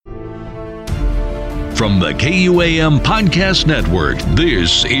From the KUAM Podcast Network,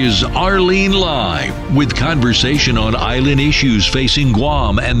 this is Rlene Live, with conversation on island issues facing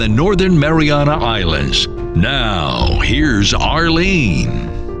Guam and the Northern Mariana Islands. Now, here's Rlene.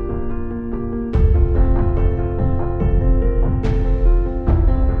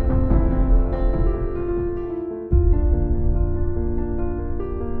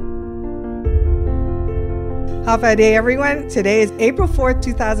 Happy day, everyone. Today is April 4th,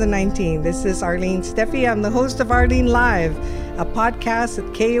 2019. This is Rlene Steffy. I'm the host of Rlene Live, a podcast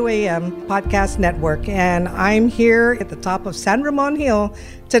at KUAM Podcast Network. And I'm here at the top of San Ramon Hill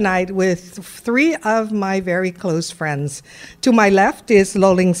tonight with three of my very close friends. To my left is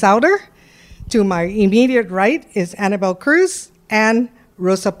Rlene Souder. To my immediate right is Annabelle Cruz and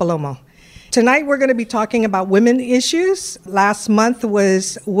Rosa Palomo. Tonight we're going to be talking about women issues. Last month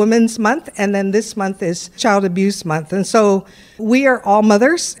was Women's Month, and then this month is Child Abuse Month. And so we are all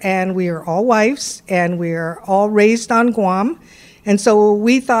mothers, and we are all wives, and we are all raised on Guam. And so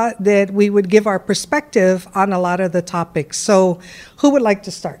we thought that we would give our perspective on a lot of the topics. So who would like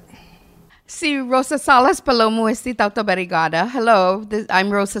to start? Si Rosa Salas Palomo es Tauta Barrigada. Hello, I'm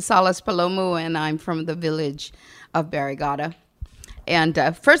Rosa Salas Palomo, and I'm from the village of Barrigada. And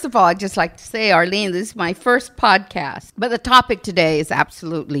first of all, I'd just like to say, Rlene, this is my first podcast. But the topic today is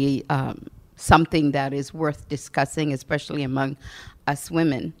absolutely something that is worth discussing, especially among us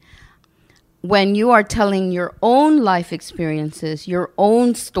women. When you are telling your own life experiences, your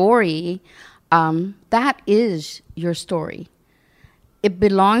own story, that is your story. It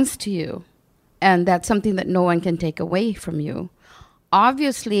belongs to you. And that's something that no one can take away from you.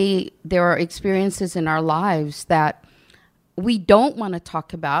 Obviously, there are experiences in our lives that we don't want to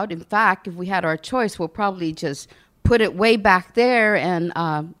talk about. In fact, if we had our choice, we'll probably just put it way back there and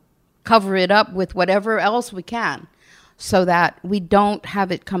cover it up with whatever else we can so that we don't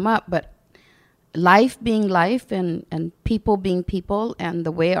have it come up. But life being life and people being people and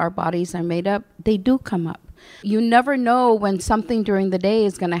the way our bodies are made up, they do come up. You never know when something during the day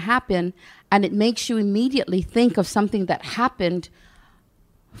is going to happen, and it makes you immediately think of something that happened.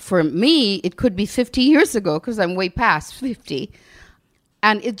 For me, it could be 50 years ago because I'm way past 50.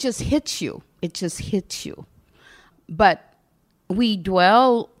 And it just hits you. It just hits you. But we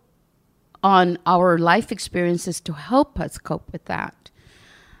dwell on our life experiences to help us cope with that.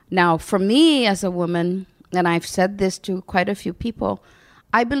 Now, for me as a woman, and I've said this to quite a few people,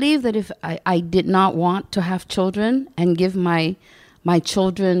 I believe that if I did not want to have children and give my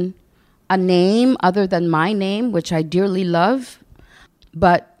children a name other than my name, which I dearly love,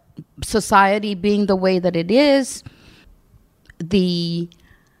 but society being the way that it is, the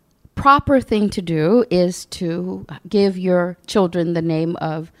proper thing to do is to give your children the name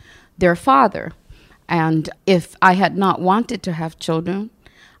of their father. And if I had not wanted to have children,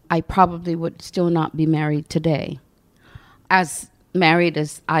 I probably would still not be married today, as married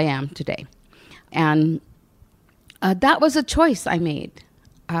as I am today. And that was a choice I made.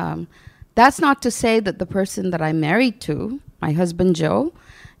 That's not to say that the person that I'm married to, my husband, Joe,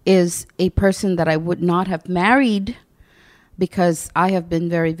 is a person that I would not have married, because I have been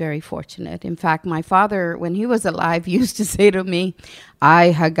very, very fortunate. In fact, my father, when he was alive, used to say to me,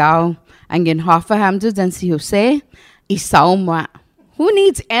 "Ay, hagaw, ang ginhafaham dan si Jose, isaw mo." Who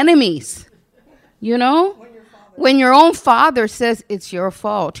needs enemies? You know? When your own father says it's your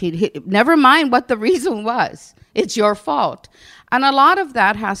fault, he never mind what the reason was. It's your fault. And a lot of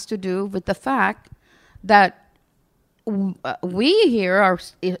that has to do with the fact that we here are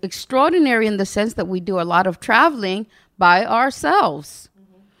extraordinary in the sense that we do a lot of traveling by ourselves.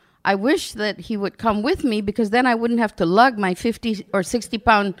 Mm-hmm. I wish that he would come with me, because then I wouldn't have to lug my 50 or 60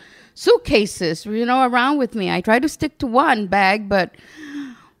 pound suitcases, around with me. I try to stick to one bag, but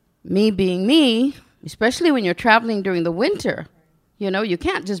me being me, especially when you're traveling during the winter, you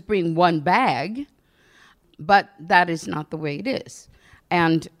can't just bring one bag, but that is not the way it is.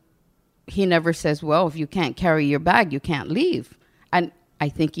 And he never says, well, if you can't carry your bag, you can't leave. And I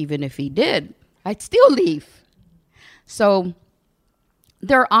think even if he did, I'd still leave. So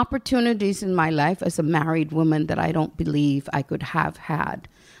there are opportunities in my life as a married woman that I don't believe I could have had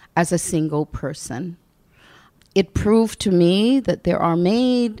as a single person. It proved to me that there are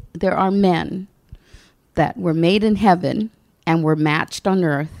men that were made in heaven and were matched on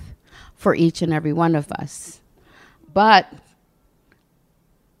earth for each and every one of us. But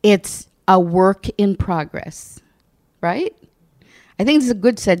it's a work in progress, right? I think this is a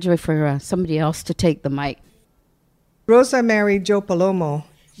good segue for somebody else to take the mic. Rosa married Joe Palomo,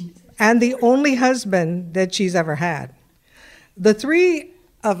 and the only husband that she's ever had. The three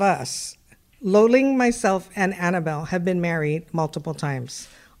of us, Rlene, myself, and Annabelle, have been married multiple times.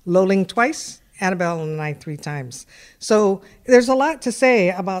 Rlene twice, Annabelle and I 3 times. So there's a lot to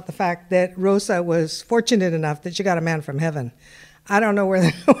say about the fact that Rosa was fortunate enough that she got a man from heaven. I don't know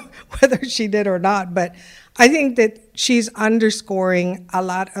whether she did or not, but I think that she's underscoring a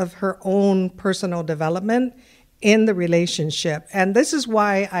lot of her own personal development in the relationship. And this is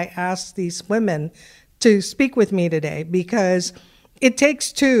why I asked these women to speak with me today, because it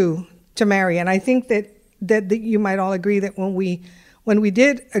takes 2 to marry. And I think that you might all agree that when we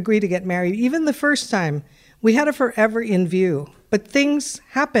did agree to get married, even the first time, we had it forever in view. But things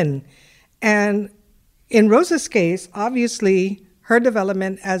happen. And in Rosa's case, obviously, her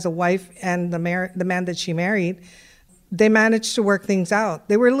development as a wife and the man that she married, they managed to work things out.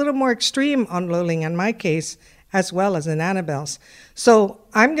 They were a little more extreme on Rlene in my case, as well as in Annabelle's. So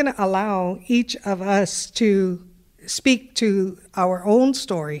I'm going to allow each of us to speak to our own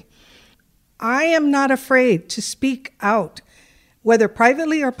story. I am not afraid to speak out, whether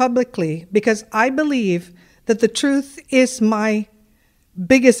privately or publicly, because I believe that the truth is my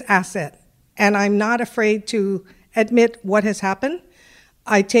biggest asset, and I'm not afraid to admit what has happened.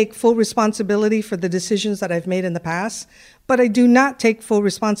 I take full responsibility for the decisions that I've made in the past, but I do not take full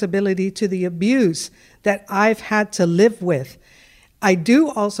responsibility to the abuse that I've had to live with. I do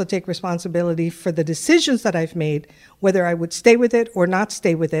also take responsibility for the decisions that I've made, whether I would stay with it or not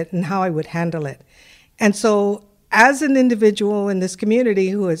stay with it, and how I would handle it. And so, as an individual in this community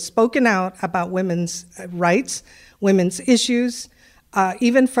who has spoken out about women's rights, women's issues,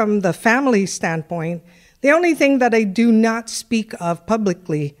 even from the family standpoint, the only thing that I do not speak of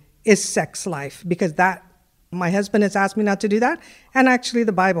publicly is sex life, because my husband has asked me not to do that, and actually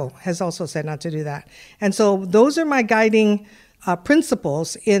the Bible has also said not to do that. And so those are my guiding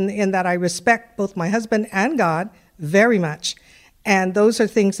principles in that I respect both my husband and God very much, and those are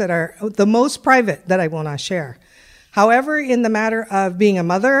things that are the most private that I will not share. However, in the matter of being a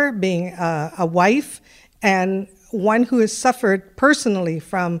mother, being a wife, and one who has suffered personally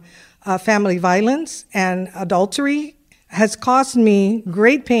from family violence and adultery, has caused me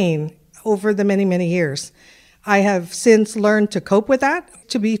great pain over the many, many years. I have since learned to cope with that,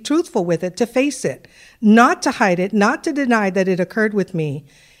 to be truthful with it, to face it, not to hide it, not to deny that it occurred with me.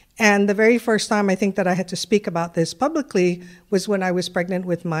 And the very first time I think that I had to speak about this publicly was when I was pregnant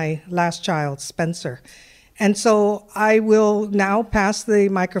with my last child, Spencer. And so I will now pass the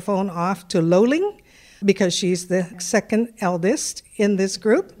microphone off to Loling, because she's the second eldest in this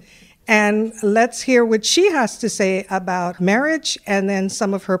group. And let's hear what she has to say about marriage and then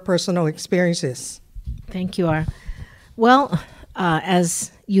some of her personal experiences. Thank you, R. Well,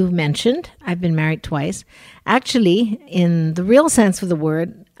 as you mentioned, I've been married twice. Actually, in the real sense of the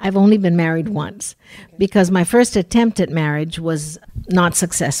word, I've only been married once, because my first attempt at marriage was not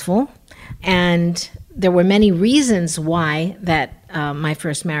successful. And there were many reasons why that my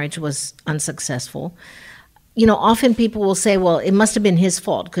first marriage was unsuccessful. You know, often people will say, well, it must have been his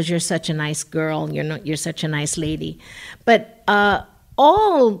fault because you're such a nice girl, you're such a nice lady. But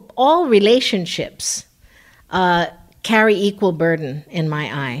all relationships carry equal burden in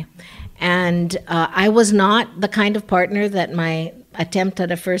my eye. And I was not the kind of partner that my attempt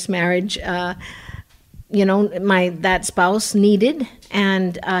at a first marriage, that spouse needed.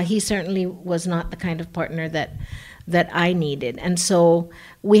 And he certainly was not the kind of partner that I needed. And so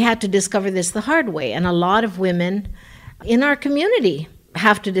we had to discover this the hard way. And a lot of women in our community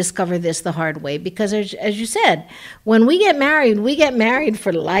have to discover this the hard way, because as you said, when we get married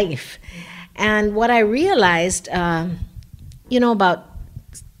for life. And what I realized, about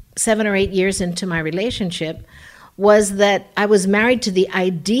 7 or 8 years into my relationship, was that I was married to the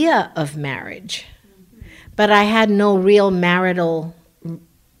idea of marriage, but I had no real marital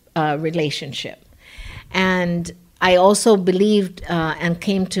relationship. And I also believed and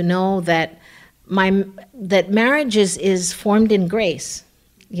came to know that marriage is formed in grace.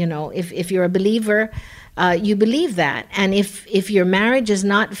 You know, if you're a believer, you believe that. And if your marriage is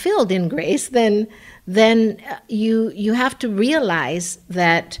not filled in grace, then you have to realize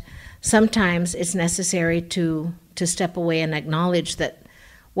that sometimes it's necessary to step away and acknowledge that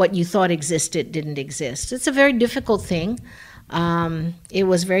what you thought existed didn't exist. It's a very difficult thing. It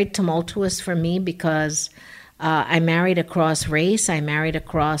was very tumultuous for me because I married across race. I married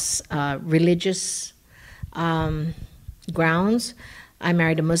across religious grounds. I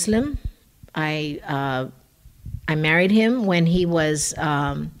married a Muslim. I married him when he was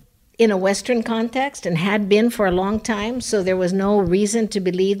in a Western context and had been for a long time, so there was no reason to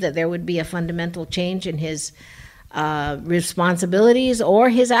believe that there would be a fundamental change in his responsibilities or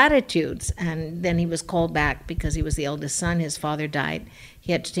his attitudes. And then he was called back because he was the eldest son. His father died.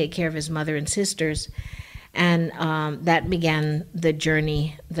 He had to take care of his mother and sisters. And that began the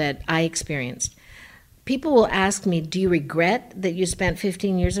journey that I experienced. People will ask me, do you regret that you spent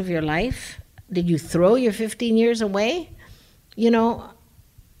 15 years of your life? Did you throw your 15 years away? You know,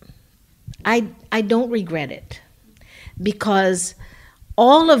 I don't regret it, because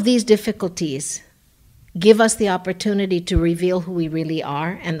all of these difficulties give us the opportunity to reveal who we really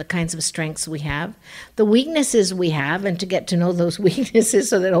are and the kinds of strengths we have, the weaknesses we have, and to get to know those weaknesses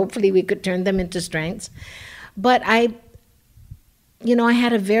so that hopefully we could turn them into strengths. But I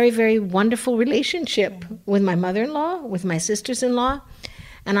had a very, very wonderful relationship with my mother-in-law, with my sisters-in-law,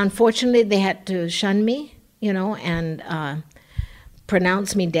 and unfortunately they had to shun me, and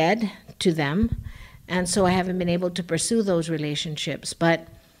pronounce me dead to them. And so I haven't been able to pursue those relationships. But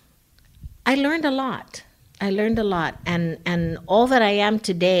I learned a lot. And all that I am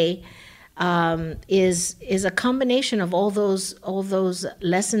today is a combination of all those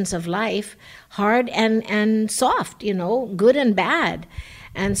lessons of life, hard and soft, good and bad.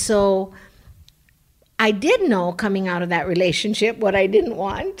 And so I did know coming out of that relationship what I didn't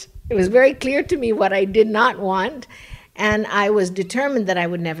want. It was very clear to me what I did not want, and I was determined that I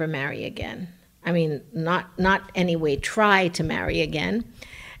would never marry again. I mean, not anyway try to marry again.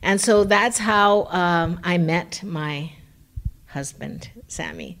 And so that's how I met my husband,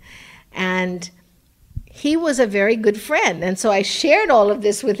 Sammy. And he was a very good friend. And so I shared all of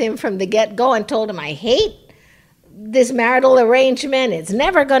this with him from the get-go and told him, I hate this marital arrangement. It's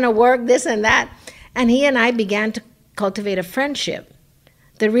never going to work, this and that. And he and I began to cultivate a friendship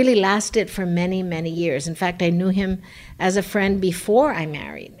that really lasted for many, many years. In fact, I knew him as a friend before I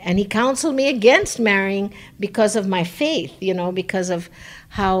married. And he counseled me against marrying because of my faith, because of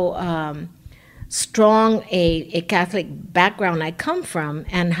how strong a Catholic background I come from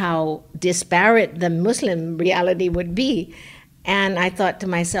and how disparate the Muslim reality would be. And I thought to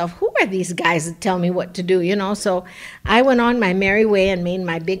myself, who are these guys that tell me what to do, So I went on my merry way and made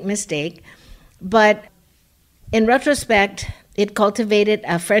my big mistake. But in retrospect, it cultivated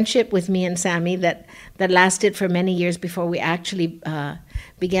a friendship with me and Sammy that lasted for many years before we actually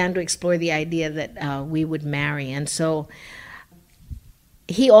began to explore the idea that we would marry. And so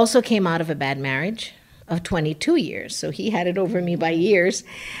he also came out of a bad marriage of 22 years. So he had it over me by years.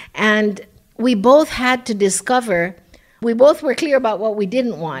 And we both had to discover, we both were clear about what we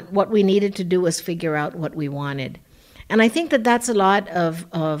didn't want. What we needed to do was figure out what we wanted. And I think that that's a lot of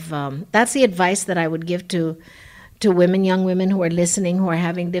that's the advice that I would give to women, young women who are listening, who are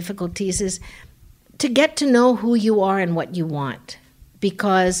having difficulties, is to get to know who you are and what you want.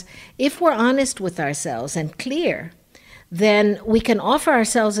 Because if we're honest with ourselves and clear, then we can offer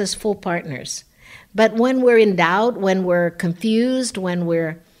ourselves as full partners. But when we're in doubt, when we're confused, when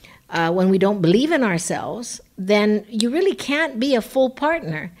we don't believe in ourselves, then you really can't be a full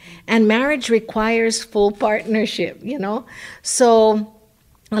partner. And marriage requires full partnership, So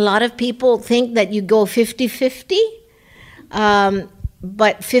a lot of people think that you go 50-50,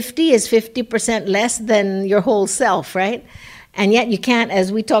 but 50 is 50% less than your whole self, right? And yet you can't, as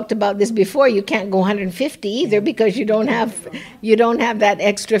we talked about this before, you can't go 150 either because you don't have that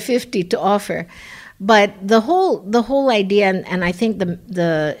extra 50 to offer. But the whole idea, and I think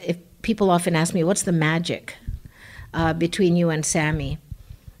if people often ask me, what's the magic between you and Sammy,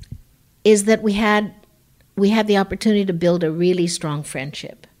 is that we had the opportunity to build a really strong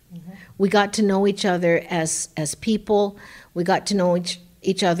friendship. Mm-hmm. We got to know each other as people. We got to know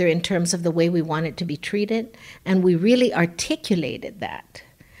each other in terms of the way we wanted to be treated, and we really articulated that.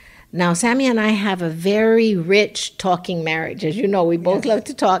 Now, Sammy and I have a very rich talking marriage. As you know, we both love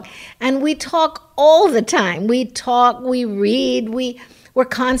to talk, and we talk all the time. We talk, we read, we're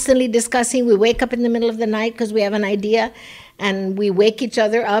constantly discussing. We wake up in the middle of the night because we have an idea, and we wake each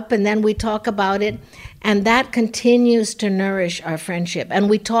other up, and then we talk about it. And that continues to nourish our friendship.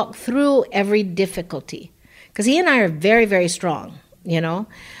 And we talk through every difficulty. Because he and I are very, very strong, But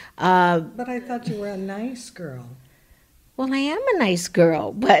I thought you were a nice girl. Well, I am a nice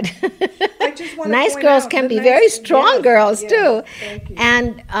girl, but I just want to nice point girls out can the be nice, very strong girls, yes, too. Thank you.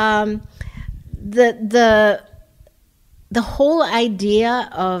 And the whole idea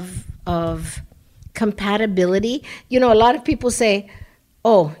of compatibility, a lot of people say,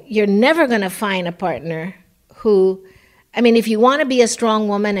 oh, you're never going to find a partner who, if you want to be a strong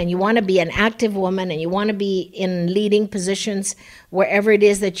woman and you want to be an active woman and you want to be in leading positions wherever it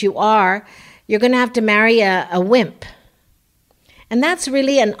is that you are, you're going to have to marry a wimp. And that's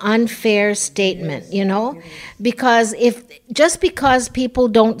really an unfair statement, because just because people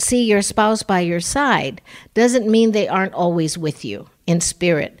don't see your spouse by your side doesn't mean they aren't always with you. in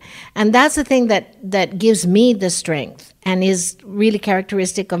spirit. And that's the thing that gives me the strength and is really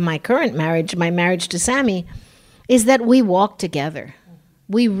characteristic of my current marriage, my marriage to Sammy, is that we walk together.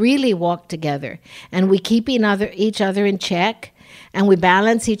 We really walk together, and we keep each other in check, and we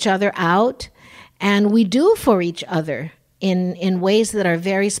balance each other out, and we do for each other in ways that are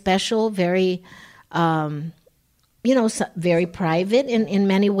very special, very, very private in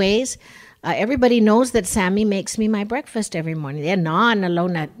many ways. Everybody knows that Sammy makes me my breakfast every morning. They're not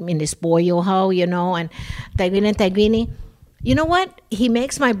alone at Minispoyo ho, and Taguini. You know what? He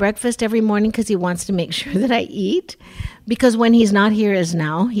makes my breakfast every morning because he wants to make sure that I eat. Because when he's not here as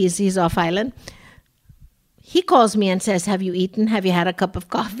now, he's off island, he calls me and says, have you eaten? Have you had a cup of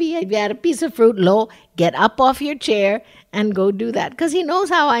coffee? Have you had a piece of fruit? Lo, get up off your chair and go do that. Because he knows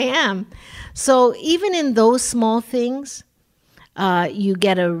how I am. So even in those small things, you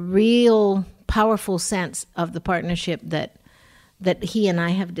get a real powerful sense of the partnership that he and I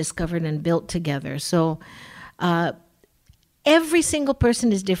have discovered and built together. So every single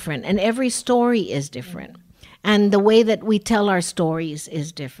person is different, and every story is different. And the way that we tell our stories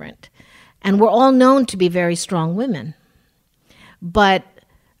is different. And we're all known to be very strong women. But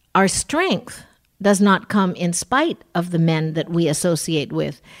our strength does not come in spite of the men that we associate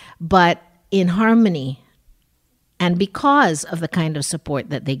with, but in harmony and because of the kind of support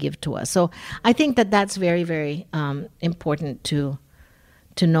that they give to us. So I think that that's very, very important to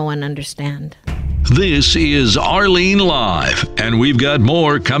know and understand. This is Rlene Live, and we've got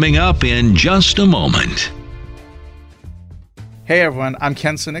more coming up in just a moment. Hey everyone, I'm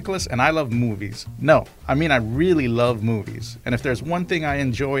Ken Nicholas, and I love movies. No, I mean I really love movies. And if there's one thing I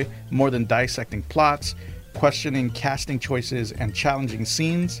enjoy more than dissecting plots, questioning casting choices, and challenging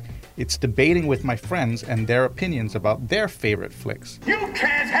scenes, it's debating with my friends and their opinions about their favorite flicks. You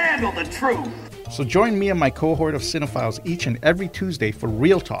can't handle the truth! So join me and my cohort of cinephiles each and every Tuesday for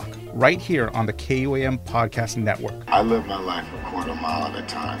Real Talk, right here on the KUAM Podcast Network. I live my life a quarter mile at a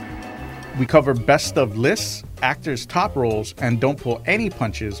time. We cover best of lists, actors' top roles, and don't pull any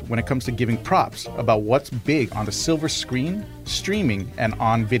punches when it comes to giving props about what's big on the silver screen, streaming, and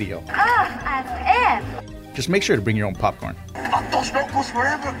on video. As if. Just make sure to bring your own popcorn. Those locals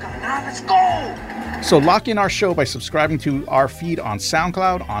forever, now let's go! So lock in our show by subscribing to our feed on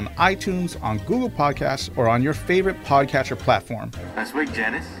SoundCloud, on iTunes, on Google Podcasts, or on your favorite podcatcher platform. That's right,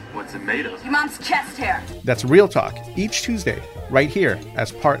 Janice. What's it made of? Your mom's chest hair. That's Real Talk, each Tuesday, right here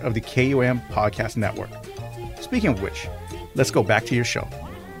as part of the KUAM Podcast Network. Speaking of which, let's go back to your show.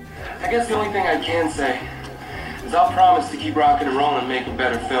 I guess the only thing I can say is I'll promise to keep rocking and rolling and making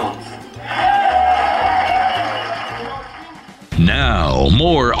better films. Now,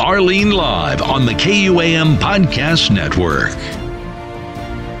 more Rlene Live on the KUAM Podcast Network.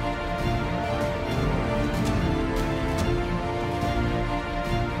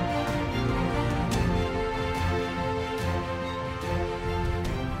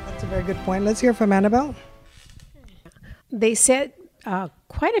 That's a very good point. Let's hear from Annabelle. They said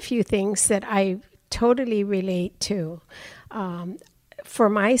quite a few things that I totally relate to. For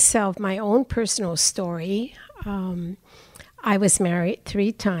myself, my own personal story, I was married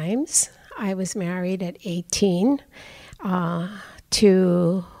 3 times. I was married at 18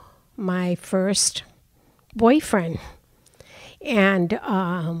 to my first boyfriend. And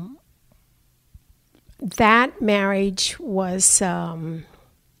that marriage was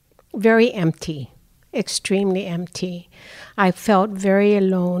very empty, extremely empty. I felt very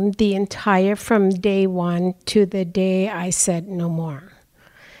alone from day one to the day I said no more.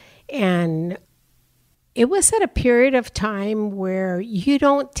 And it was at a period of time where you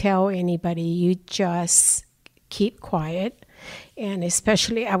don't tell anybody, you just keep quiet. And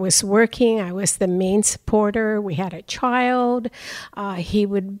especially I was working, I was the main supporter. We had a child. He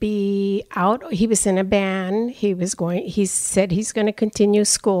would be out, he was in a band. He said he's going to continue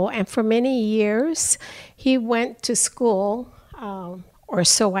school. And for many years, he went to school, or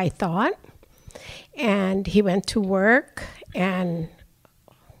so I thought. And he went to work. And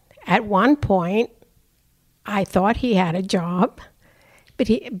at one point, I thought he had a job, but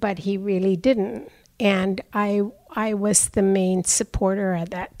he really didn't. And I was the main supporter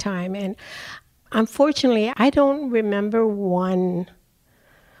at that time. And unfortunately, I don't remember one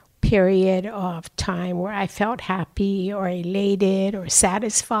period of time where I felt happy or elated or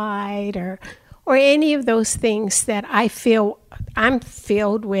satisfied or any of those things that I feel I'm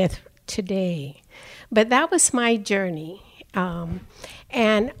filled with today. But that was my journey.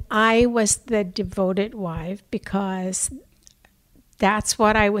 And I was the devoted wife because that's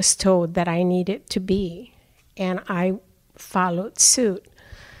what I was told that I needed to be. And I followed suit.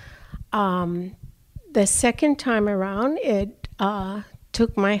 The second time around,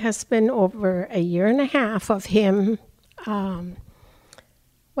 took my husband over a year and a half of him.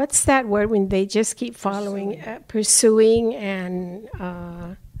 What's that word when they just keep following, pursuing and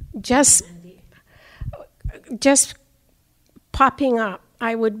just popping up.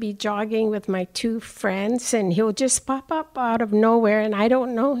 I would be jogging with my two friends, and he'll just pop up out of nowhere, and I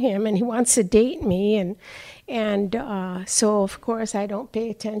don't know him, and he wants to date me, and so of course I don't pay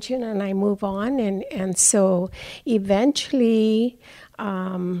attention, and I move on, and so eventually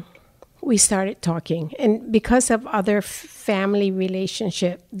we started talking, and because of other family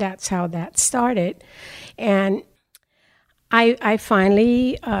relationship, that's how that started, and I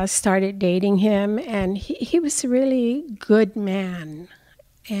finally started dating him, and he was a really good man,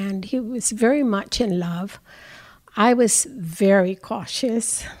 and he was very much in love. I was very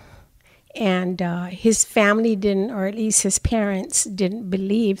cautious, and his family didn't, or at least his parents didn't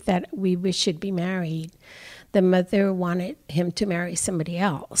believe that we should be married. The mother wanted him to marry somebody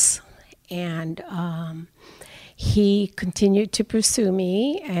else, and he continued to pursue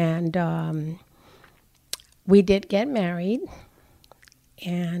me, and we did get married,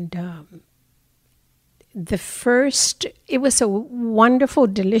 and it was a wonderful,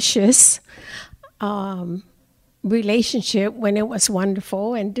 delicious relationship when it was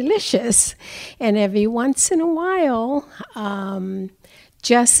wonderful and delicious. And every once in a while,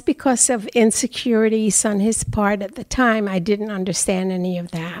 just because of insecurities on his part at the time, I didn't understand any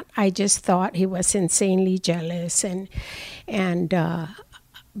of that. I just thought he was insanely jealous,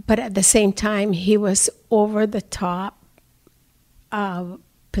 but at the same time, he was over the top,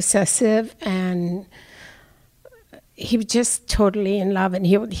 possessive, and he was just totally in love. And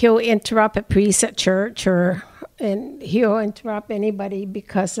he'll interrupt a priest at church, and he'll interrupt anybody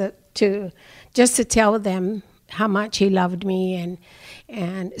just to tell them how much he loved me,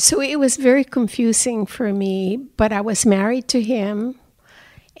 and so it was very confusing for me. But I was married to him,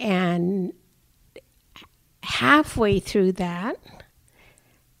 and halfway through that,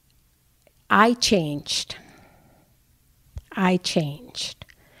 I changed.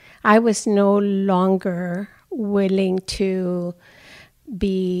 I was no longer willing to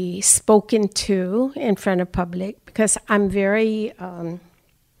be spoken to in front of public because I'm very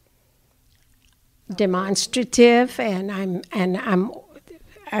demonstrative, and I'm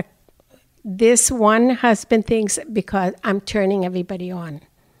this one husband thinks because I'm turning everybody on,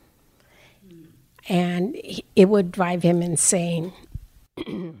 and it would drive him insane.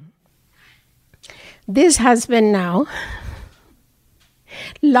 This husband now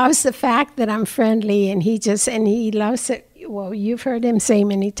loves the fact that I'm friendly, and he loves it. Well, you've heard him say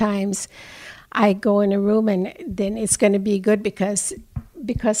many times, I go in a room and then it's going to be good because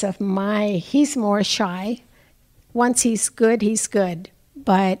of he's more shy. Once he's good.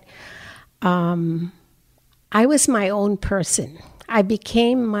 But I was my own person. I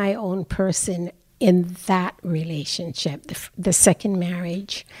became my own person in that relationship, the second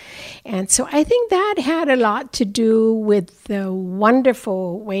marriage. And so I think that had a lot to do with the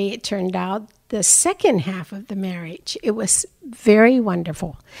wonderful way it turned out. The second half of the marriage, it was very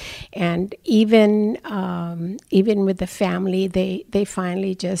wonderful. And even with the family, they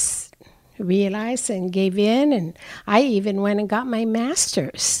finally just realized and gave in. And I even went and got my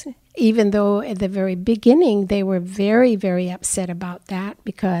master's, even though at the very beginning they were very, very upset about that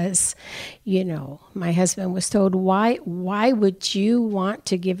because, my husband was told, why would you want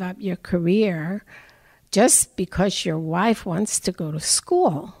to give up your career just because your wife wants to go to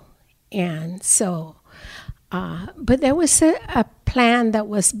school? And so, but there was a plan that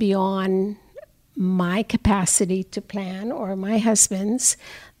was beyond my capacity to plan or my husband's.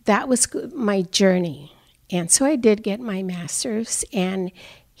 That was my journey. And so I did get my master's, and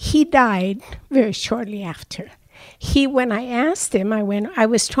he died very shortly after. When I asked him, I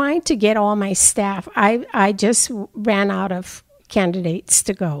was trying to get all my staff. I just ran out of candidates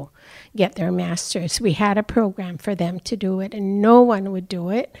to go get their master's. We had a program for them to do it, and no one would do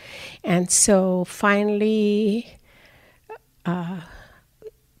it. And so finally,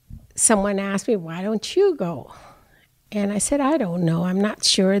 someone asked me, why don't you go? And I said, I don't know. I'm not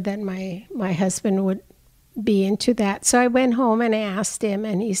sure that my husband would be into that. So I went home and I asked him,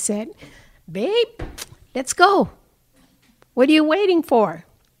 and he said, babe, let's go. What are you waiting for?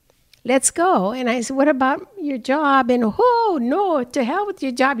 Let's go. And I said, what about your job? And oh, no, to hell with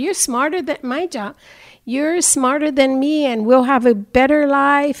your job. You're smarter than my job. You're smarter than me, and we'll have a better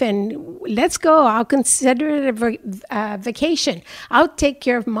life. And let's go. I'll consider it a vacation. I'll take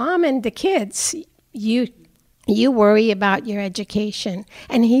care of mom and the kids. You worry about your education.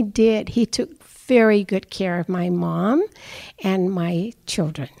 And he did. He took very good care of my mom and my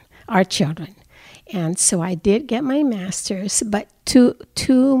children, our children. And so I did get my master's, but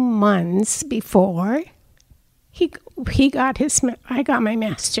two months before I got my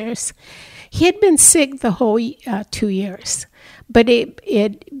master's. He had been sick the whole 2 years, but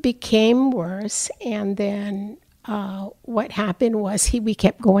it became worse. And then what happened was we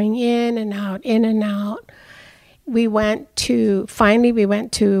kept going in and out. We went to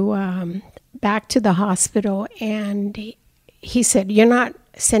back to the hospital, and he said, "You're not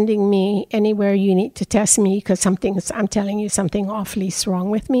sending me anywhere. You need to test me because I'm telling you something awfully is wrong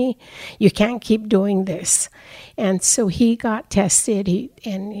with me. You can't keep doing this." And so he got tested. He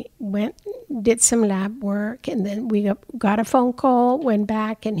went, did some lab work, and then we got a phone call, went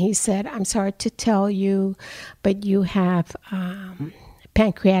back, and he said, "I'm sorry to tell you, but you have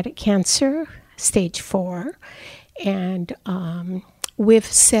pancreatic cancer, stage 4, and we've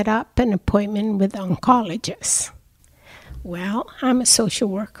set up an appointment with oncologists." Well, I'm a social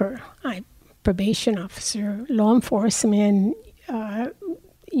worker, I'm probation officer, law enforcement, that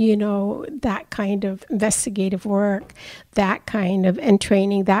kind of investigative work, and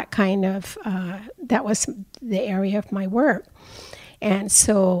training, that was the area of my work. And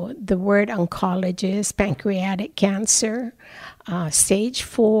so the word oncologist, pancreatic cancer, stage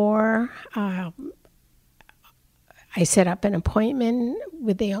 4, I set up an appointment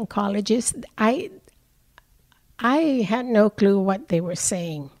with the oncologist. I had no clue what they were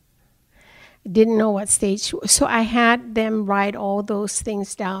saying. Didn't know what stage. So I had them write all those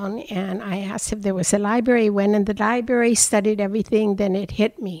things down, and I asked if there was a library. Went in the library, studied everything, then it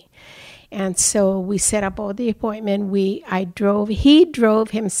hit me. And so we set up all the appointment. He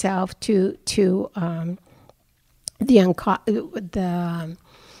drove himself to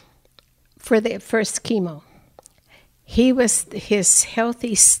for the first chemo. He was his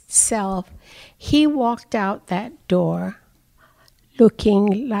healthy self. He walked out that door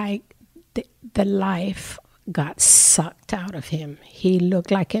looking like the life got sucked out of him. He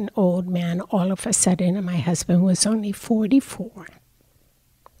looked like an old man all of a sudden, and my husband was only 44.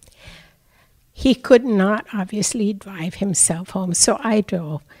 He could not obviously drive himself home, so I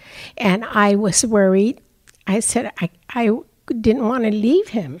drove. And I was worried. I said, I didn't want to leave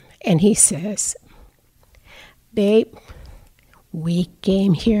him. And he says, "Babe, we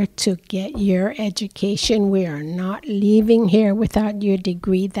came here to get your education. We are not leaving here without your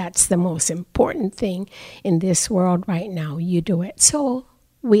degree. That's the most important thing in this world right now. You do it." So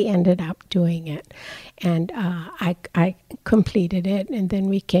we ended up doing it. And I completed it. And then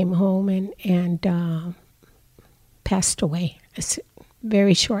we came home and passed away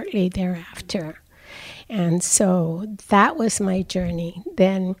very shortly thereafter. And so that was my journey.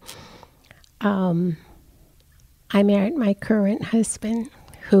 Then I married my current husband,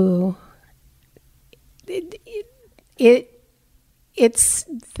 who it's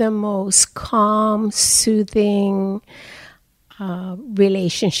the most calm, soothing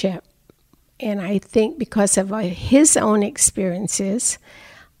relationship. And I think because of his own experiences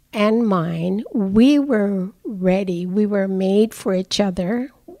and mine, we were ready. We were made for each other.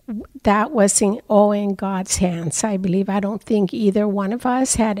 That was all in God's hands, I believe. I don't think either one of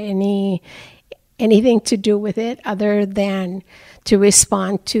us had anything to do with it other than to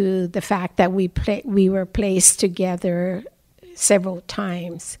respond to the fact that we were placed together several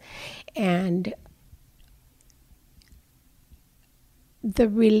times. And the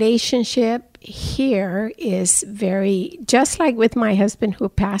relationship here is very, just like with my husband who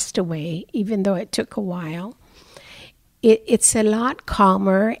passed away, even though it took a while, it's a lot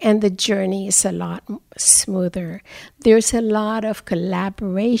calmer, and the journey is a lot smoother. There's a lot of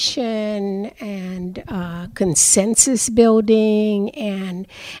collaboration and consensus building and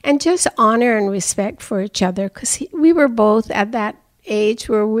just honor and respect for each other, because we were both at that age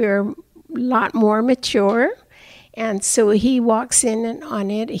where we were a lot more mature. And so he walks in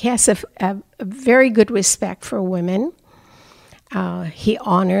on it. He has a very good respect for women. He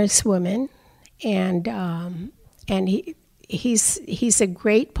honors women, and he's a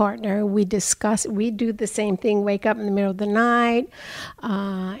great partner. We do the same thing, wake up in the middle of the night,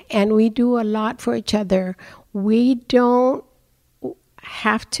 and we do a lot for each other. We don't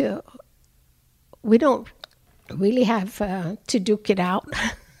really have to duke it out.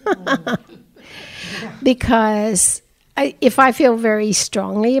 Because if I feel very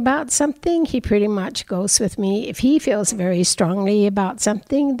strongly about something, he pretty much goes with me. If he feels very strongly about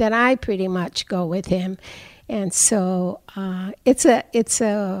something, then I pretty much go with him. And so it's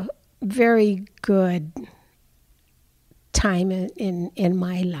a very good time in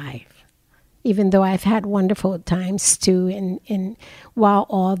my life, even though I've had wonderful times too. And while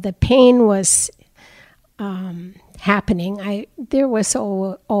all the pain was happening. There was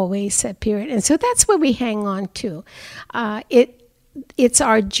always a period. And so that's what we hang on to. It's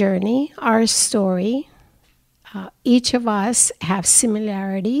our journey, our story. Each of us have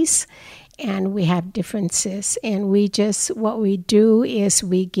similarities and we have differences. And what we do is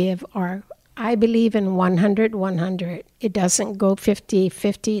we give I believe in 100, 100. It doesn't go 50,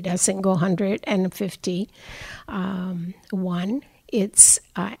 50. It doesn't go 150, 1.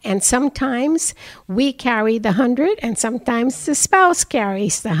 And sometimes we carry the 100, and sometimes the spouse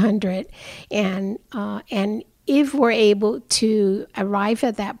carries the 100. And if we're able to arrive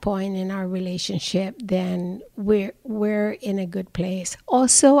at that point in our relationship, then we're in a good place.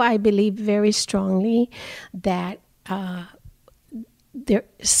 Also, I believe very strongly that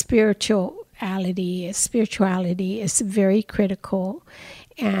spirituality is very critical,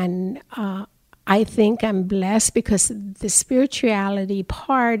 and I think I'm blessed because the spirituality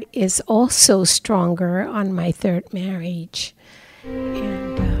part is also stronger on my third marriage.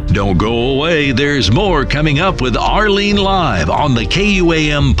 Don't go away. There's more coming up with Rlene Live on the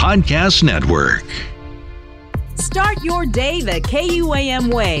KUAM Podcast Network. Start your day the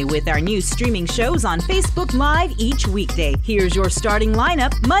KUAM way with our new streaming shows on Facebook Live each weekday. Here's your starting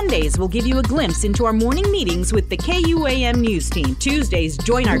lineup. Mondays will give you a glimpse into our morning meetings with the KUAM news team. Tuesdays,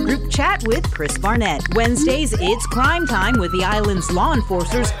 join our group chat with Chris Barnett. Wednesdays, it's crime time with the island's law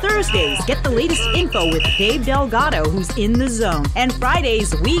enforcers. Thursdays, get the latest info with Dave Delgado, who's in the zone. And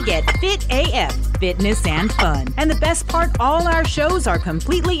Fridays, we get Fit AF, fitness and fun. And the best part, all our shows are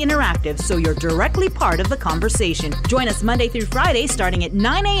completely interactive, so you're directly part of the conversation. Join us Monday through Friday starting at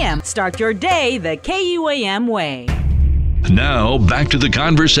 9 a.m. Start your day the KUAM way. Now, back to the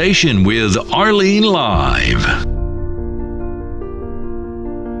conversation with Rlene Live.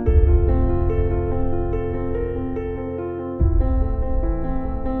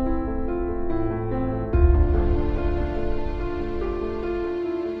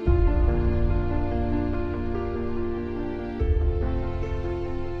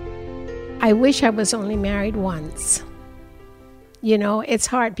 I wish I was only married once. You know, it's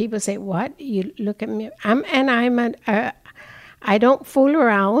hard. People say, "What?" You look at me. I don't fool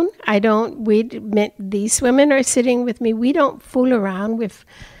around. These women are sitting with me. We don't fool around with.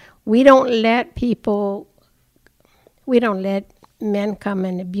 We don't let men come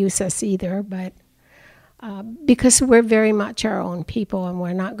and abuse us either. But because we're very much our own people, and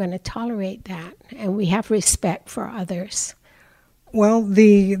we're not going to tolerate that, and we have respect for others. Well,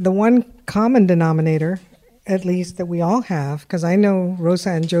 the one common denominator, at least that we all have, because I know Rosa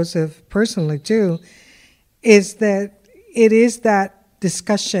and Joseph personally too, is that it is that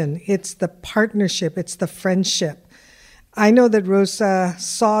discussion. It's the partnership. It's the friendship. I know that Rosa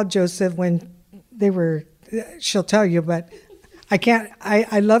saw Joseph when they were, she'll tell you, but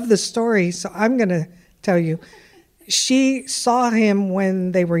I love the story, so I'm going to tell you. She saw him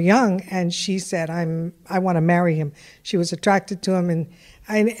when they were young, and she said, I want to marry him. She was attracted to him.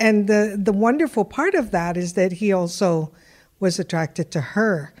 And the wonderful part of that is that he also was attracted to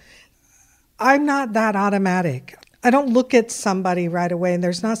her. I'm not that automatic. I don't look at somebody right away, and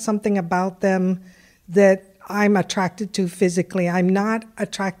there's not something about them that I'm attracted to physically. I'm not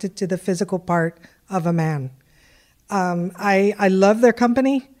attracted to the physical part of a man. I love their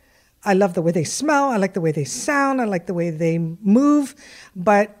company. I love the way they smell. I like the way they sound. I like the way they move.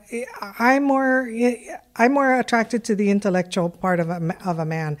 But I'm more attracted to the intellectual part of a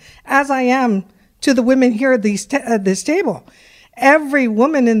man, as I am to the women here at this table. Every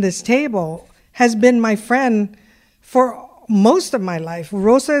woman in this table has been my friend for most of my life.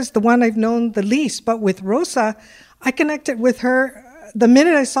 Rosa is the one I've known the least. But with Rosa, I connected with her the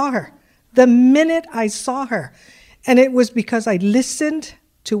minute I saw her. And it was because I listened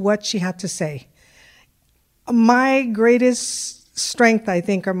to what she had to say. My greatest strength, I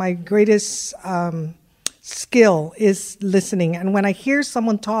think, or my greatest skill is listening. And when I hear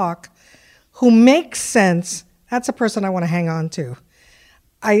someone talk who makes sense, that's a person I want to hang on to.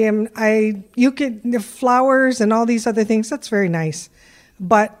 The flowers and all these other things, that's very nice.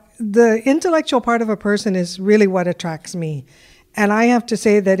 But the intellectual part of a person is really what attracts me. And I have to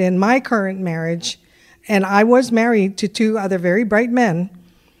say that in my current marriage, and I was married to two other very bright men,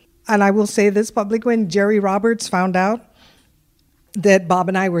 and I will say this publicly, when Jerry Roberts found out that Bob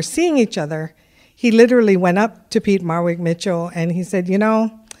and I were seeing each other, he literally went up to Pete Marwick Mitchell and he said,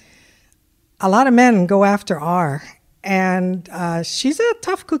 a lot of men go after R, and she's a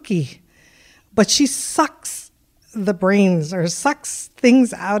tough cookie, but she sucks the brains or sucks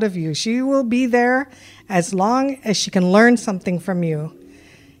things out of you. She will be there as long as she can learn something from you.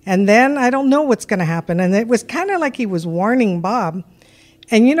 And then I don't know what's going to happen. And it was kind of like he was warning Bob.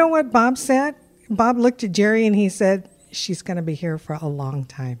 And you know what Bob said? Bob looked at Jerry and he said, she's going to be here for a long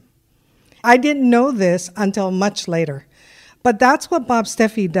time. I didn't know this until much later. But that's what Bob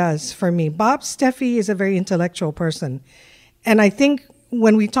Steffy does for me. Bob Steffy is a very intellectual person. And I think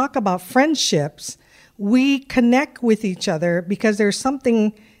when we talk about friendships, we connect with each other because there's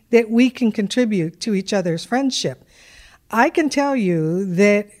something that we can contribute to each other's friendship. I can tell you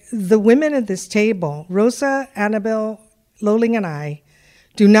that the women at this table, Rosa, Annabelle, Loling, and I,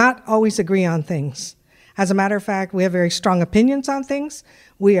 do not always agree on things. As a matter of fact, we have very strong opinions on things.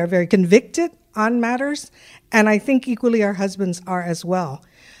 We are very convicted on matters. And I think equally our husbands are as well.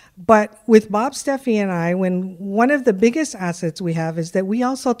 But with Bob Steffy and I, when one of the biggest assets we have is that we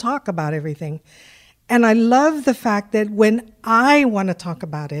also talk about everything. And I love the fact that when I want to talk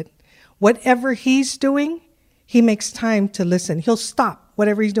about it, whatever he's doing, he makes time to listen. He'll stop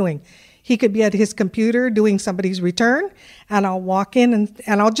whatever he's doing. He could be at his computer doing somebody's return, and I'll walk in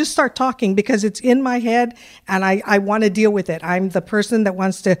and I'll just start talking because it's in my head and I want to deal with it. I'm the person that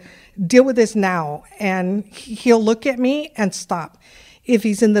wants to deal with this now. And he'll look at me and stop. If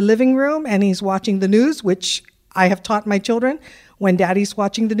he's in the living room and he's watching the news, which I have taught my children, when daddy's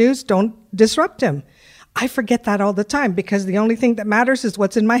watching the news, don't disrupt him. I forget that all the time because the only thing that matters is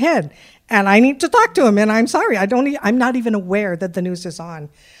what's in my head. And I need to talk to him. And I'm sorry, I'm not even aware that the news is on.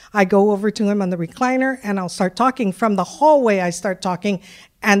 I go over to him on the recliner and I'll start talking. From the hallway, I start talking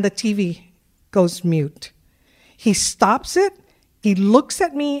and the TV goes mute. He stops it. He looks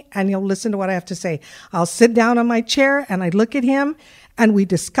at me and he'll listen to what I have to say. I'll sit down on my chair and I look at him and we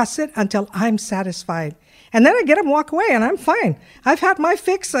discuss it until I'm satisfied. And then I get him walk away and I'm fine. I've had my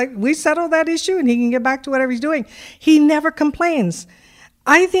fix. We settle that issue and he can get back to whatever he's doing. He never complains.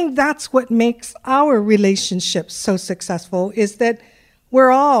 I think that's what makes our relationship so successful is that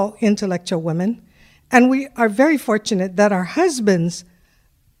we're all intellectual women and we are very fortunate that our husbands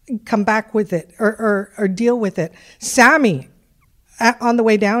come back with it or deal with it. Sammy, on the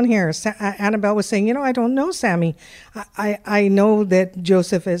way down here, Annabelle was saying, I don't know Sammy. I know that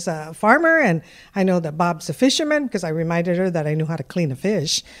Joseph is a farmer, and I know that Bob's a fisherman, because I reminded her that I knew how to clean a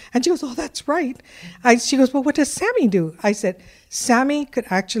fish. And she goes, oh, that's right. She goes, well, what does Sammy do? I said, Sammy could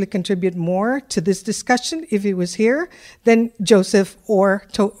actually contribute more to this discussion if he was here than Joseph or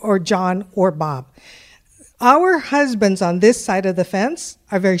John or Bob. Our husbands on this side of the fence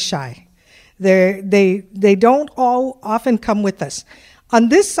are very shy. They don't all often come with us. On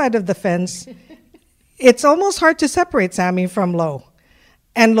this side of the fence, it's almost hard to separate Sammy from Lo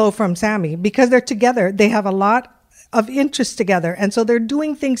and Lo from Sammy because they're together. They have a lot of interest together, and so they're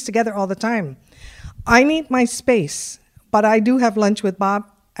doing things together all the time. I need my space, but I do have lunch with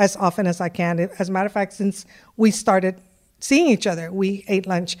Bob as often as I can. As a matter of fact, since we started seeing each other, we ate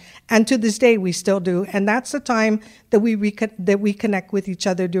lunch, and to this day we still do. And that's the time that we connect with each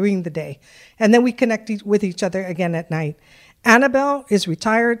other during the day, and then we connect with each other again at night. Annabelle is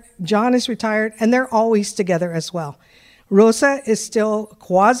retired, John is retired, and they're always together as well. Rosa is still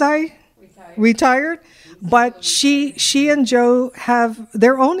quasi-retired, but she and Joe have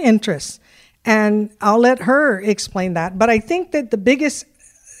their own interests, and I'll let her explain that. But I think that the biggest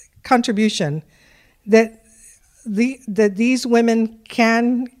contribution that these women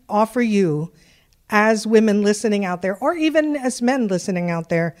can offer you as women listening out there, or even as men listening out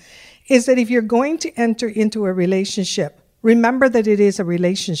there, is that if you're going to enter into a relationship, remember that it is a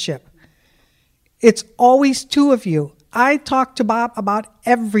relationship. It's always two of you. I talk to Bob about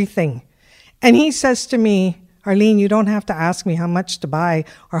everything. And he says to me, Rlene, you don't have to ask me how much to buy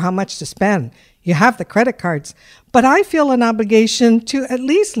or how much to spend. You have the credit cards. But I feel an obligation to at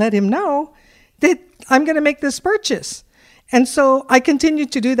least let him know that I'm going to make this purchase. And so I continue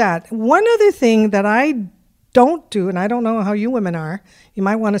to do that. One other thing that I don't do, and I don't know how you women are, you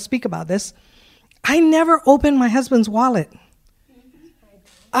might want to speak about this, I never open my husband's wallet.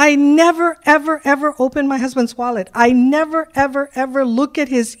 I never, ever, ever open my husband's wallet. I never, ever, ever look at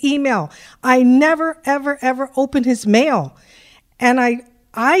his email. I never, ever, ever open his mail. And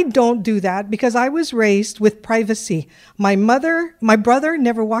I don't do that because I was raised with privacy. My brother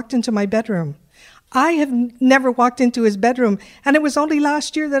never walked into my bedroom. I have never walked into his bedroom. And it was only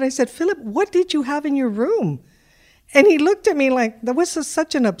last year that I said, Philip, what did you have in your room? And he looked at me like, that was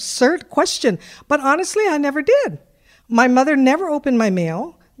such an absurd question. But honestly, I never did. My mother never opened my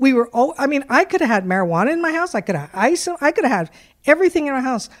mail. I could have had marijuana in my house. I could have ice. I could have had everything in our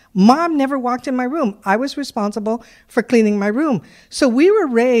house. Mom never walked in my room. I was responsible for cleaning my room. So we were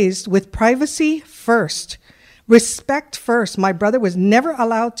raised with privacy first. Respect first. My brother was never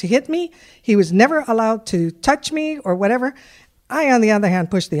allowed to hit me. He was never allowed to touch me or whatever. I, on the other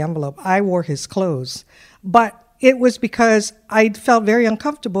hand, pushed the envelope. I wore his clothes. But it was because I felt very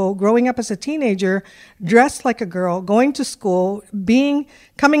uncomfortable growing up as a teenager, dressed like a girl, going to school,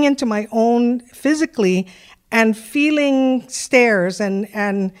 coming into my own physically, and feeling stares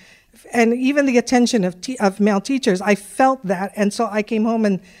and even the attention of male teachers. I felt that, and so I came home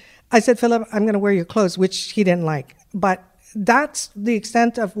and I said, Philip, I'm going to wear your clothes, which he didn't like. But that's the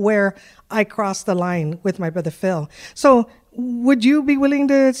extent of where I crossed the line with my brother Phil. So would you be willing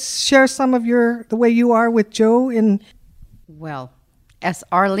to share some of the way you are with Joe? Well, as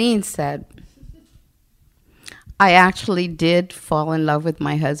Arlene said, I actually did fall in love with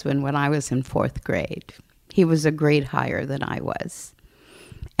my husband when I was in 4th grade. He was a grade higher than I was.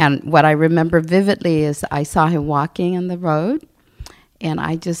 And what I remember vividly is I saw him walking on the road, and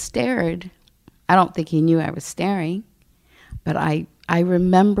I just stared. I don't think he knew I was staring, but I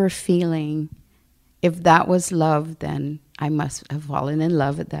remember feeling, if that was love, then I must have fallen in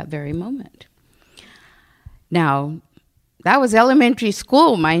love at that very moment. Now, that was elementary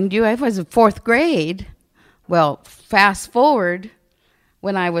school, mind you. I was in 4th grade. Well, fast forward,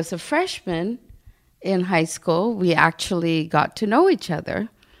 when I was a freshman in high school, we actually got to know each other.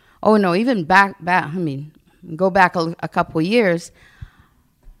 Oh, no, even go back a couple years.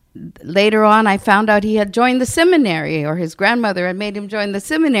 Later on, I found out he had joined the seminary, or his grandmother had made him join the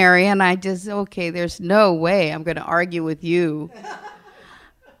seminary, and I just, okay, there's no way I'm going to argue with you.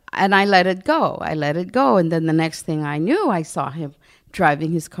 And I let it go. And then the next thing I knew, I saw him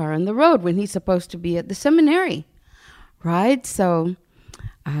driving his car on the road when he's supposed to be at the seminary, right? So,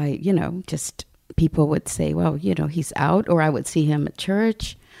 just people would say, well, he's out, or I would see him at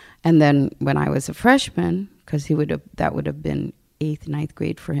church. And then when I was a freshman, because that would have been 8th, 9th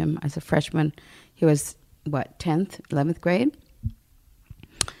grade for him as a freshman. He was, 10th, 11th grade?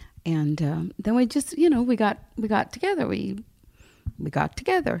 And then we just, we got together. We got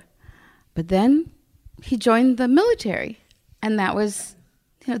together. But then he joined the military. And that was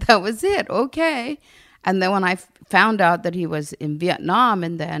it. Okay. And then when I found out that he was in Vietnam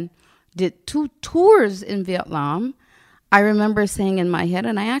and then did 2 tours in Vietnam, I remember saying in my head,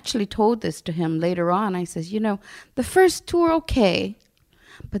 and I actually told this to him later on, I says, the first tour, okay,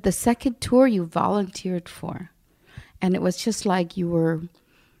 but the second tour you volunteered for. And it was just like you were,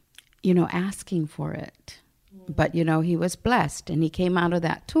 asking for it. But, he was blessed, and he came out of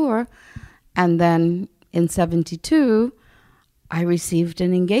that tour. And then in 1972, I received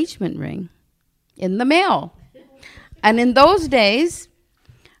an engagement ring in the mail. And in those days,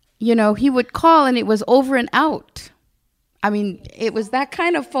 he would call, and it was over and out. It was that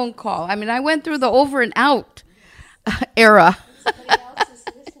kind of phone call. I went through the over and out era.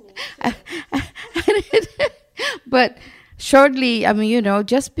 But shortly,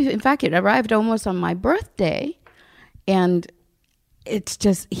 in fact, it arrived almost on my birthday. And it's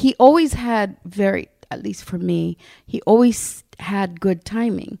just, he always had at least for me, he always had good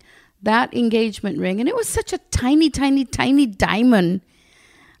timing. That engagement ring, and it was such a tiny, tiny, tiny diamond.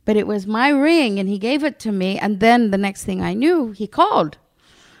 But it was my ring, and he gave it to me. And then the next thing I knew, he called.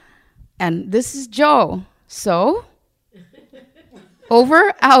 And this is Joe. So,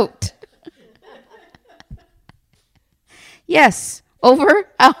 over, out. Yes, over,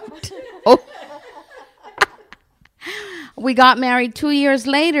 out. Oh. We got married 2 years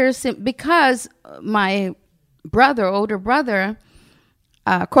later because my older brother,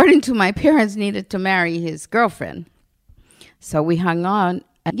 according to my parents, needed to marry his girlfriend. So we hung on.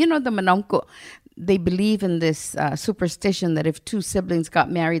 And the Manongko, they believe in this superstition that if 2 siblings got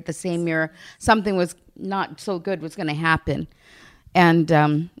married the same year, something was not so good was going to happen. And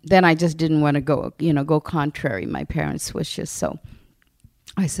then I just didn't want to go contrary my parents' wishes. So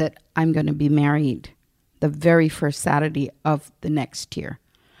I said, I'm going to be married the very first Saturday of the next year.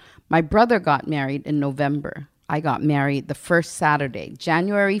 My brother got married in November. I got married the first Saturday,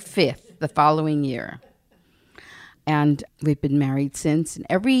 January 5th, the following year. And we've been married since. And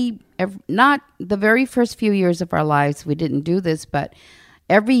every not the very first few years of our lives, we didn't do this, but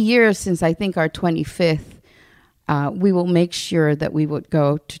every year since I think our 25th, we will make sure that we would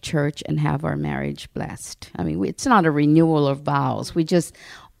go to church and have our marriage blessed. It's not a renewal of vows. We just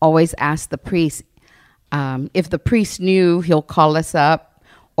always ask the priest. If the priest knew, he'll call us up,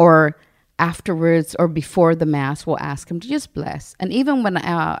 or afterwards or before the Mass, we'll ask him to just bless. And even when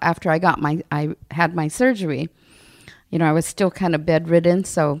after I had my surgery, I was still kind of bedridden,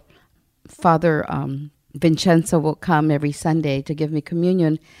 so Father Vincenzo will come every Sunday to give me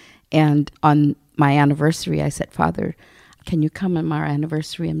communion. And on my anniversary, I said, Father, can you come on our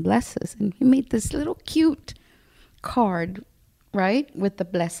anniversary and bless us? And he made this little cute card, right, with the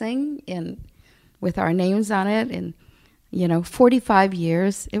blessing and with our names on it. And, 45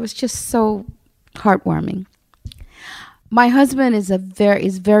 years, it was just so heartwarming. My husband is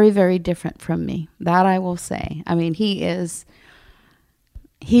very, very different from me. That I will say. I mean, he is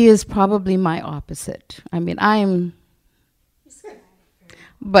probably my opposite. I mean,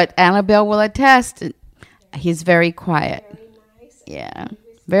 but Annabelle will attest, he's very quiet. Very nice. Yeah.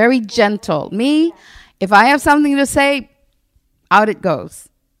 Very gentle. Me, if I have something to say, out it goes.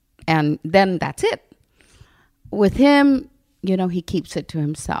 And then that's it. With him, he keeps it to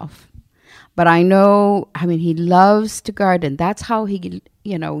himself. But I know, he loves to garden. That's how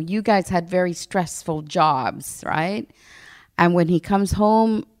you guys had very stressful jobs, right? And when he comes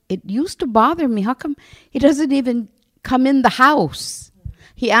home, it used to bother me. How come he doesn't even come in the house?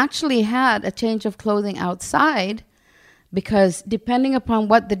 He actually had a change of clothing outside because depending upon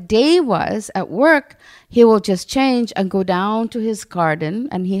what the day was at work, he will just change and go down to his garden.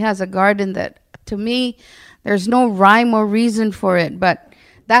 And he has a garden that, to me, there's no rhyme or reason for it, but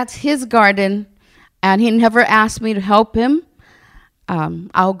that's his garden, and he never asked me to help him.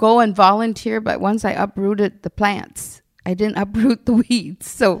 I'll go and volunteer, but once I uprooted the plants, I didn't uproot the weeds.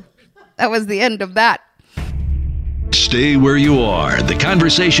 So that was the end of that. Stay where you are. The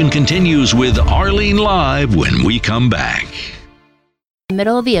conversation continues with Rlene Live when we come back.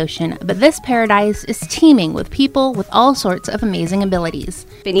 Middle of the ocean, but this paradise is teeming with people with all sorts of amazing abilities.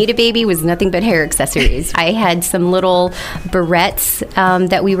 Bonita Baby was nothing but hair accessories. I had some little barrettes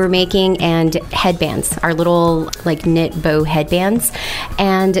that we were making and headbands, our little knit bow headbands.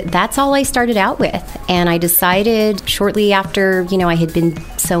 And that's all I started out with. And I decided shortly after, I had been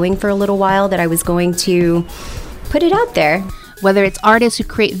sewing for a little while that I was going to put it out there. Whether it's artists who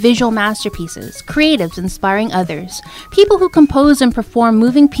create visual masterpieces, creatives inspiring others, people who compose and perform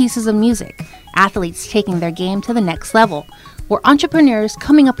moving pieces of music, athletes taking their game to the next level, or entrepreneurs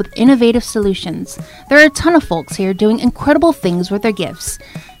coming up with innovative solutions, there are a ton of folks here doing incredible things with their gifts.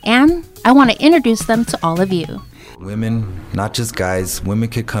 And I want to introduce them to all of you. Women, not just guys, women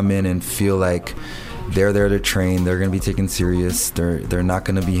could come in and feel like they're there to train, they're going to be taken serious, they're not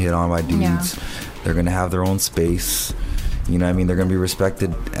going to be hit on by dudes, they're going to have their own space. They're going to be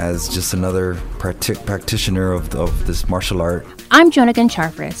respected as just another practitioner of this martial art. I'm Jonagan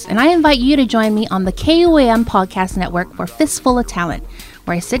Charfris, and I invite you to join me on the KUAM Podcast Network for Fistful of Talent,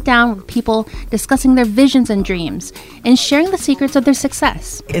 where I sit down with people discussing their visions and dreams and sharing the secrets of their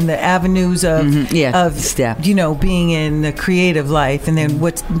success. In the avenues of being in the creative life, and then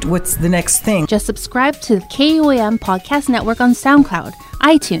what's the next thing? Just subscribe to the KUAM Podcast Network on SoundCloud,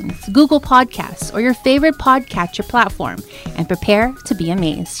 iTunes, Google Podcasts, or your favorite podcatcher platform, and prepare to be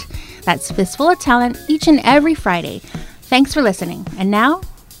amazed. That's Fistful of Talent each and every Friday. Thanks for listening. And now,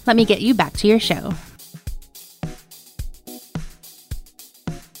 let me get you back to your show.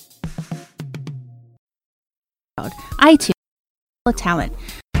 iTunes, Talent.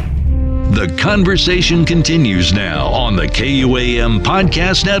 The conversation continues now on the KUAM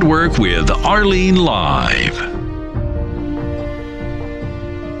Podcast Network with Rlene Live.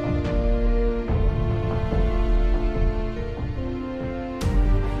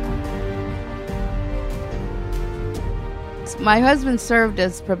 My husband served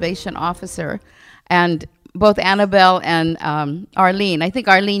as probation officer, and both Annabelle and Rlene. I think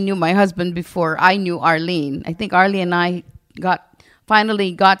Rlene knew my husband before I knew Rlene. I think Rlene and I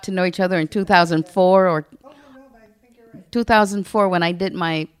finally got to know each other in 2004 or 2004 when I did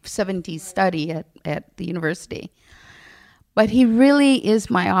my 70s study at the university. But he really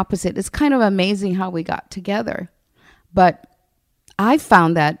is my opposite. It's kind of amazing how we got together. But I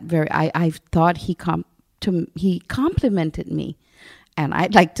found that I thought he complimented me. And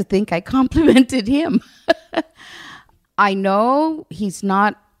I'd like to think I complimented him. I know he's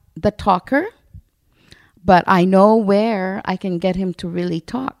not the talker, but I know where I can get him to really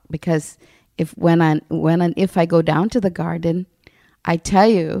talk. Because if I go down to the garden, I tell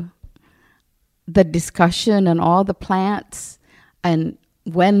you, the discussion and all the plants and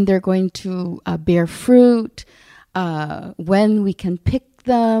when they're going to bear fruit, when we can pick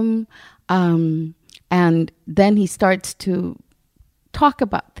them, and then he starts to talk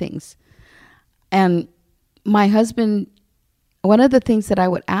about things. And my husband, one of the things that I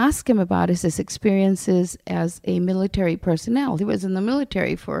would ask him about is his experiences as a military personnel. He was in the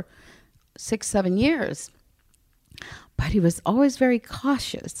military for 6-7 years, but he was always very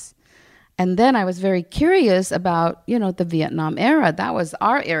cautious. And then I was very curious about, the Vietnam era. That was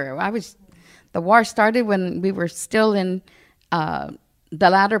our era. The war started when we were still in the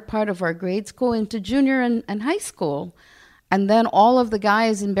latter part of our grade school into junior and high school. And then all of the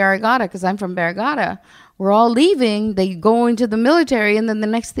guys in Barrigada, because I'm from Barrigada, were all leaving. They go into the military, and then the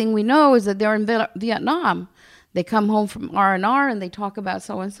next thing we know is that they're in Vietnam. They come home from R&R, and they talk about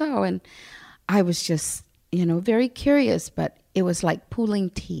so-and-so. And I was just very curious, but it was like pulling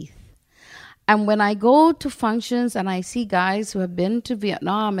teeth. And when I go to functions and I see guys who have been to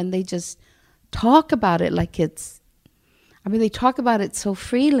Vietnam and they just talk about it like they talk about it so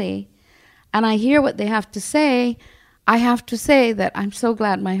freely, and I hear what they have to say, I have to say that I'm so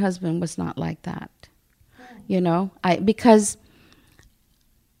glad my husband was not like that. Because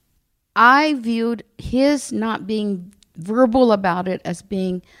I viewed his not being verbal about it as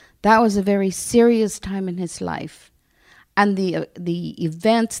being, that was a very serious time in his life. And the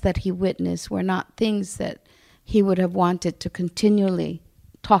events that he witnessed were not things that he would have wanted to continually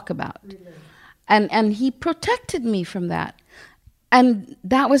talk about. Really? And he protected me from that. And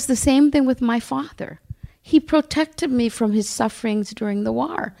that was the same thing with my father. He protected me from his sufferings during the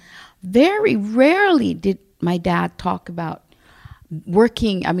war. Very rarely did my dad talk about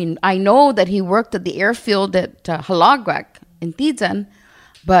working. I mean, I know that he worked at the airfield at Halagwak in Tizan,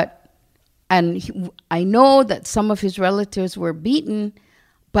 I know that some of his relatives were beaten,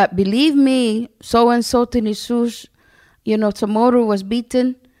 but believe me, so-and-so Tinisus, Tomoru was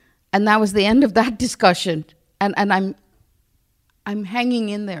beaten, and that was the end of that discussion. And I'm hanging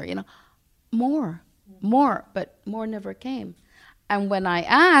in there, more, but more never came. And when I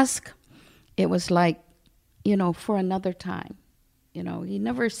asked, it was like, for another time. He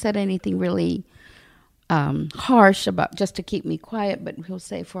never said anything really harsh about just to keep me quiet, but he'll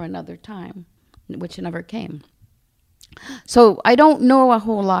say for another time, which never came. So I don't know a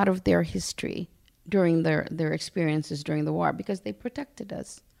whole lot of their history during their experiences during the war because they protected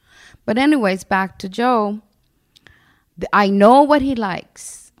us. But anyways, back to Joe. I know what he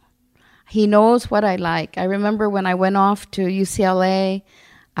likes. He knows what I like. I remember when I went off to UCLA,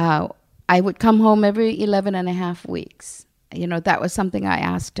 I would come home every 11 and a half weeks. That was something I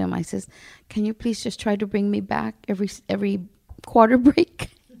asked him. I says, can you please just try to bring me back every quarter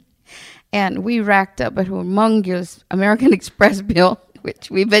break? And we racked up a humongous American Express bill,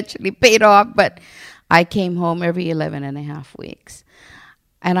 which we eventually paid off, but I came home every 11 and a half weeks.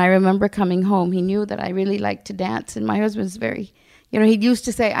 And I remember coming home. He knew that I really liked to dance, and my husband's very, he used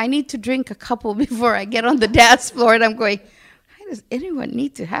to say, I need to drink a couple before I get on the dance floor. And I'm going, why does anyone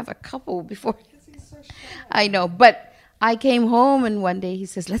need to have a couple before? I know, but I came home, and one day he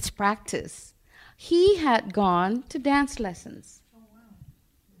says, let's practice. He had gone to dance lessons. Oh, wow.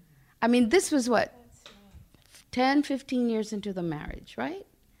 I mean, this was 10, 15 years into the marriage, right?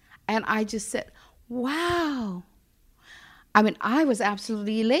 And I just said, wow. I mean, I was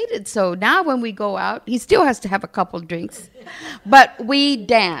absolutely elated. So now when we go out, he still has to have a couple drinks, but we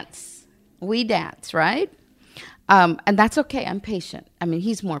dance. We dance, right? And that's okay. I'm patient. I mean,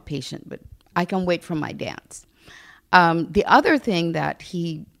 he's more patient, but I can wait for my dance. The other thing that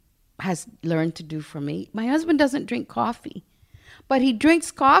he has learned to do for me, my husband doesn't drink coffee, but he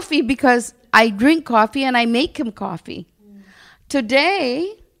drinks coffee because I drink coffee and I make him coffee.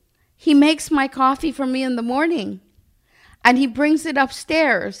 Today, he makes my coffee for me in the morning. And he brings it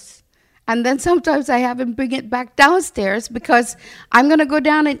upstairs. And then sometimes I have him bring it back downstairs because I'm going to go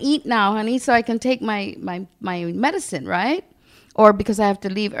down and eat now, honey, so I can take my medicine, right? Or because I have to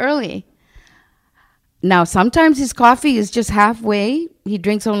leave early. Now, sometimes his coffee is just halfway. He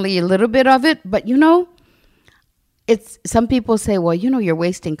drinks only a little bit of it. But, some people say, well, you're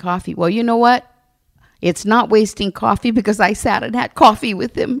wasting coffee. Well, you know what? It's not wasting coffee because I sat and had coffee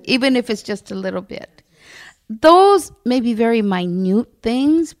with him, even if it's just a little bit. Those may be very minute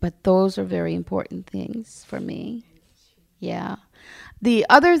things, but those are very important things for me. Yeah. The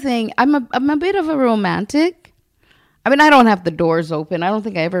other thing, I'm a bit of a romantic. I mean, I don't have the doors open. I don't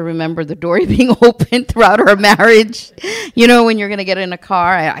think I ever remember the door being open throughout our marriage. When you're going to get in a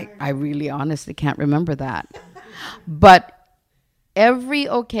car, I really honestly can't remember that. But every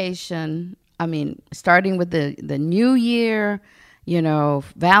occasion, I mean, starting with the New Year,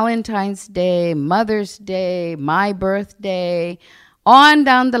 Valentine's Day, Mother's Day, my birthday, on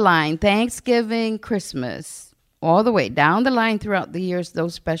down the line, Thanksgiving, Christmas, all the way down the line throughout the years,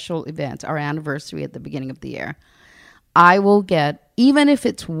 those special events, our anniversary at the beginning of the year, I will get, even if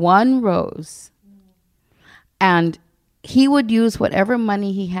it's one rose, and he would use whatever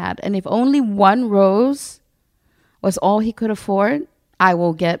money he had, and if only one rose was all he could afford, I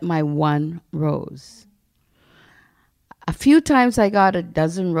will get my one rose. A few times I got a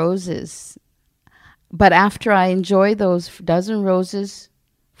dozen roses, but after I enjoy those dozen roses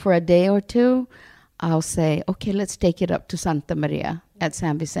for a day or two, I'll say, okay, let's take it up to Santa Maria at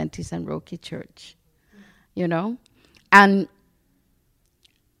San Vicente San Roque Church, And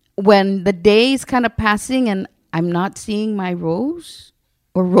when the day is kind of passing and I'm not seeing my rose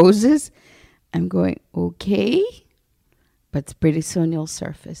or roses, I'm going, okay, but pretty soon you'll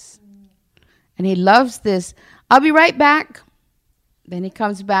surface. And he loves this. I'll be right back. Then he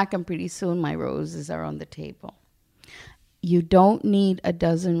comes back, and pretty soon my roses are on the table. You don't need a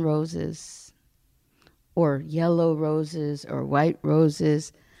dozen roses or yellow roses or white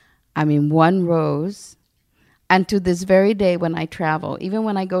roses. I mean, one rose. And to this very day when I travel, even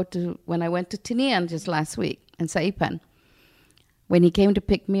when I went to Tinian just last week in Saipan, when he came to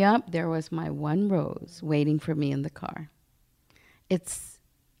pick me up, there was my one rose waiting for me in the car.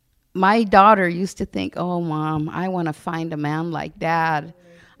 My daughter used to think, oh, Mom, I want to find a man like Dad.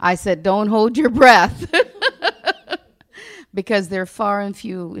 I said, don't hold your breath. Because they're far and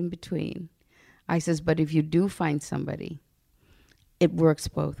few in between. I says, but if you do find somebody, it works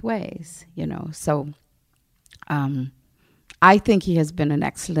both ways, So I think he has been an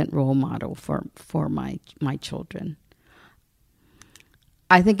excellent role model for my children.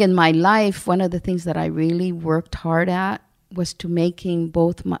 I think in my life, one of the things that I really worked hard at was to making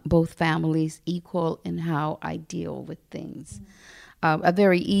both families equal in how I deal with things. A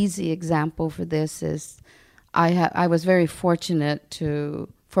very easy example for this is I was very fortunate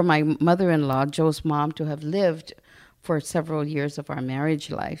for my mother-in-law, Joe's mom, to have lived for several years of our marriage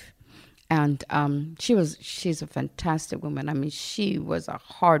life. And she's a fantastic woman. I mean, she was a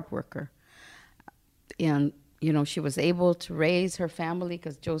hard worker. And, she was able to raise her family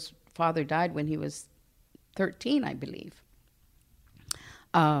because Joe's father died when he was 13, I believe.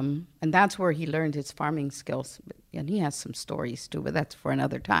 And that's where he learned his farming skills. And he has some stories too, but that's for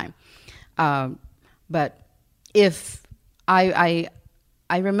another time. But if I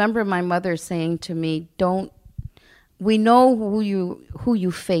remember my mother saying to me, we know who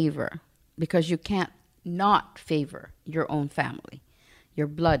you favor, because you can't not favor your own family, your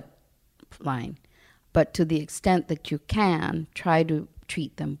bloodline. But to the extent that you can, try to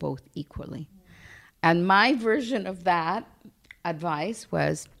treat them both equally. And my version of that advice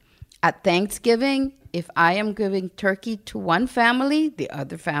was, at Thanksgiving, if I am giving turkey to one family, the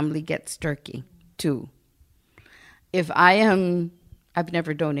other family gets turkey too. If I've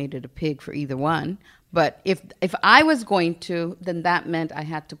never donated a pig for either one, but if I was going to, then that meant I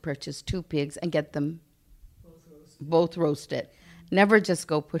had to purchase 2 pigs and get them both roasted. Never just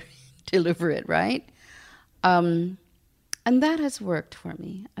go deliver it, right? And that has worked for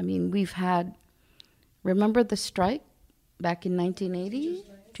me. I mean, remember the strike back in 1980?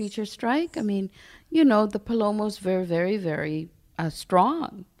 Teacher strike? I mean, the Palomos were very, very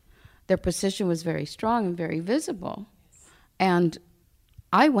strong. Their position was very strong and very visible. And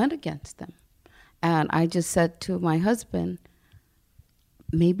I went against them. And I just said to my husband,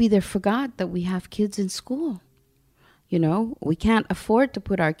 maybe they forgot that we have kids in school. We can't afford to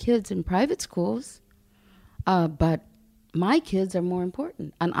put our kids in private schools, but my kids are more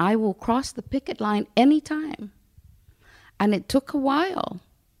important. And I will cross the picket line anytime. And it took a while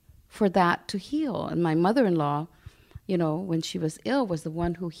for that to heal. And my mother-in-law, when she was ill, was the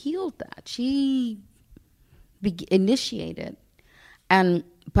one who healed that. She initiated.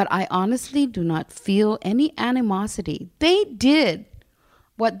 But I honestly do not feel any animosity. They did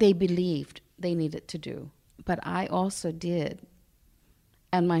what they believed they needed to do. But I also did.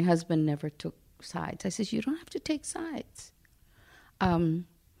 And my husband never took sides. I said, you don't have to take sides.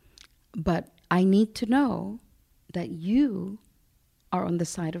 But I need to know that you are on the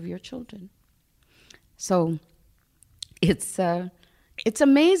side of your children. So it's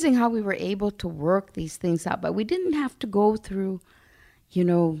amazing how we were able to work these things out. But we didn't have to go through,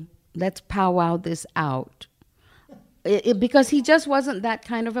 let's powwow this out. Because he just wasn't that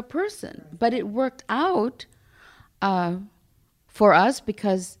kind of a person. But it worked out for us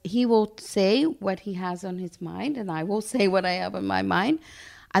because he will say what he has on his mind, and I will say what I have on my mind.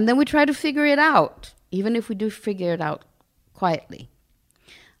 And then we try to figure it out, even if we do figure it out quietly.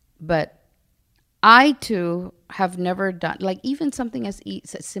 But I, too, have never done, even something as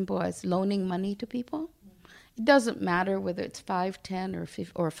simple as loaning money to people. It doesn't matter whether it's $5,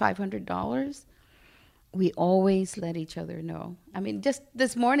 $10, or $500. We always let each other know. I mean, just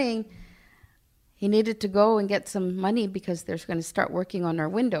this morning, he needed to go and get some money because they're going to start working on our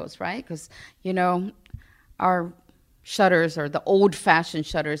windows, right? Because, our shutters are the old-fashioned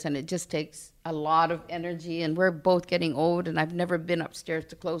shutters, and it just takes a lot of energy, and we're both getting old, and I've never been upstairs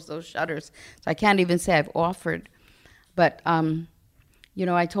to close those shutters, so I can't even say I've offered. But,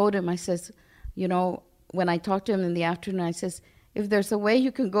 I told him, I says, when I talked to him in the afternoon, I says, if there's a way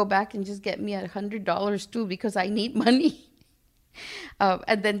you can go back and just get me $100 too, because I need money.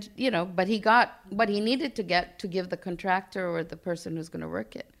 And then, but he got what he needed to get to give the contractor or the person who's going to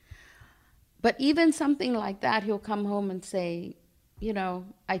work it. But even something like that, he'll come home and say,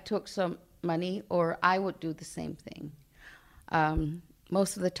 I took some money, or I would do the same thing.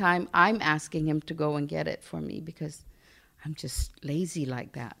 most of the time I'm asking him to go and get it for me because I'm just lazy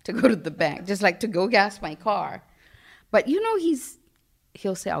like that, to go to the bank, just like to go gas my car. But, you know,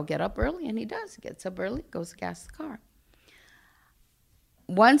 he'll say, I'll get up early, and he does. He gets up early, goes to gas the car.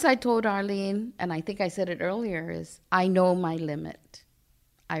 Once I told Rlene, and I think I said it earlier, is I know my limit.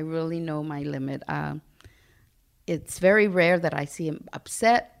 I really know my limit. It's very rare that I see him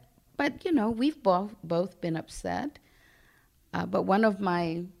upset, but, you know, we've both been upset. But one of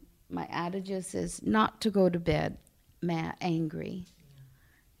my adages is not to go to bed angry,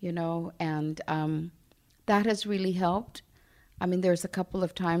 you know, and that has really helped. I mean, there's a couple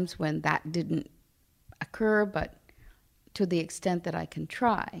of times when that didn't occur, but to the extent that I can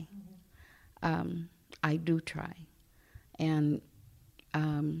try, I do try. And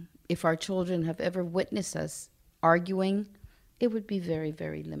if our children have ever witnessed us arguing, it would be very,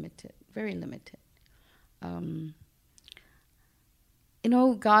 very limited, very limited. You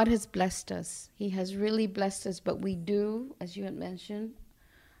know, God has blessed us. He has really blessed us, but we do, as you had mentioned,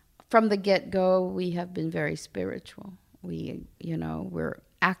 from the get-go, we have been very spiritual. We're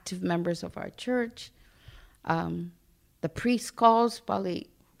active members of our church. The priest calls, probably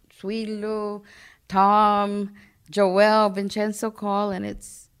Suilo, Tom, Joel, Vincenzo call, and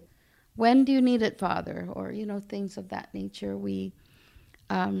it's, when do you need it, Father? Or, you know, things of that nature.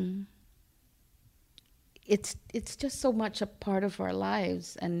 It's just so much a part of our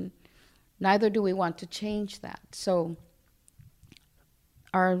lives, and neither do we want to change that. So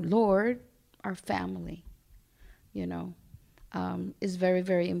our Lord, our family, you know, is very,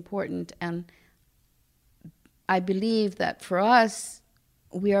 very important. And I believe that for us,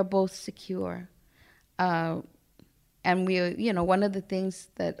 we are both secure. And we, you know, one of the things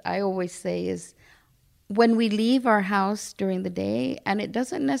that I always say is, when we leave our house during the day, and it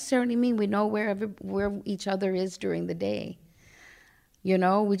doesn't necessarily mean we know where each other is during the day. You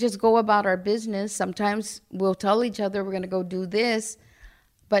know, we just go about our business. Sometimes we'll tell each other we're going to go do this,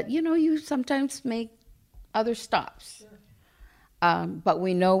 but, you know, you sometimes make other stops. But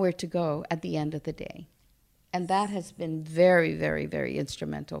we know where to go at the end of the day. And that has been very, very, very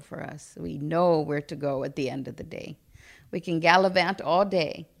instrumental for us. We know where to go at the end of the day. We can gallivant all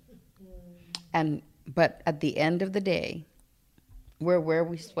day, but at the end of the day, we're where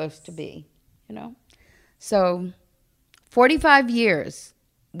we're supposed to be, you know? So 45 years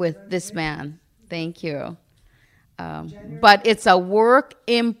with this man. Thank you. But it's a work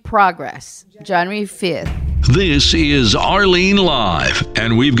in progress. January 5th. This is Rlene Live,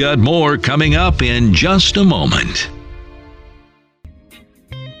 and we've got more coming up in just a moment.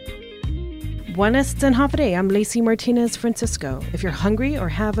 Buenas Tenhafre, I'm Lacey Martinez Francisco. If you're hungry or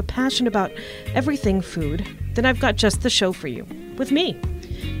have a passion about everything food, then I've got just the show for you, with me.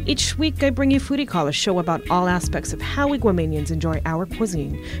 Each week I bring you Foodie Call, a show about all aspects of how we Guamanians enjoy our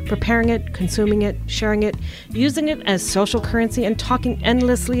cuisine, preparing it, consuming it, sharing it, using it as social currency, and talking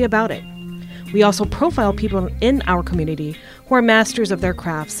endlessly about it. We also profile people in our community who are masters of their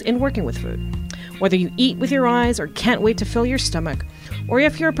crafts in working with food. Whether you eat with your eyes or can't wait to fill your stomach, or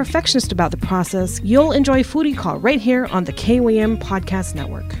if you're a perfectionist about the process, you'll enjoy Foodie Call right here on the KUAM Podcast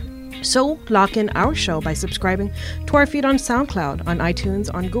Network. So lock in our show by subscribing to our feed on SoundCloud, on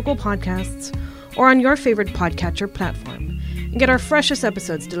iTunes, on Google Podcasts, or on your favorite podcatcher platform, and get our freshest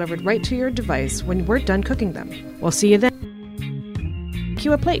episodes delivered right to your device when we're done cooking them. We'll see you then.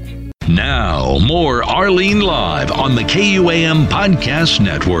 Cue a plate. Now, more Rlene Live on the KUAM Podcast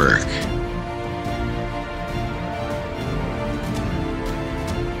Network.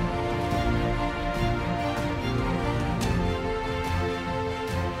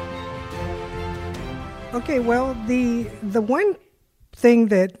 Okay, well, the one thing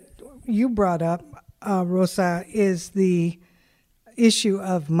that you brought up, Rosa, is the issue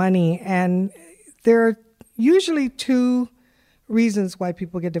of money. And there are usually two reasons why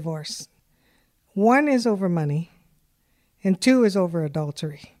people get divorced. One is over money, and two is over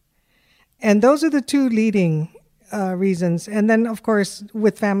adultery. And those are the two leading reasons. And then, of course,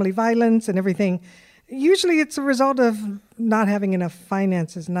 with family violence and everything, usually it's a result of not having enough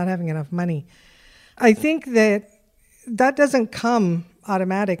finances, not having enough money. I think that doesn't come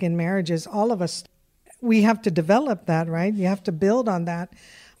automatic in marriages. All of us, we have to develop that, right? You have to build on that.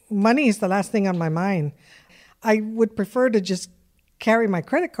 Money is the last thing on my mind. I would prefer to just carry my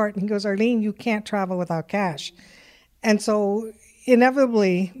credit card. And he goes, Rlene, you can't travel without cash. And so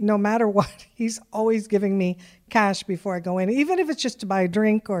inevitably, no matter what, he's always giving me cash before I go in, even if it's just to buy a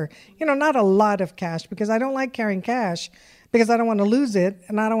drink or, not a lot of cash, because I don't like carrying cash because I don't want to lose it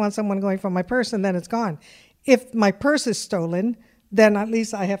and I don't want someone going for my purse and then it's gone. If my purse is stolen, then at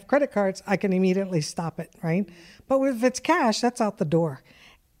least I have credit cards. I can immediately stop it, right? But if it's cash, that's out the door.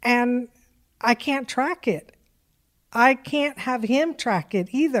 And I can't track it. I can't have him track it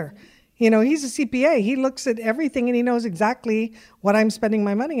either. You know, he's a CPA. He looks at everything and he knows exactly what I'm spending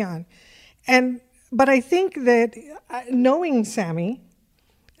my money on. But I think that knowing Sammy,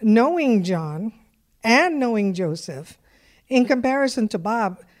 knowing John, and knowing Joseph, in comparison to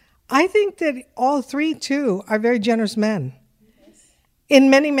Bob, I think that all three, too, are very generous men. In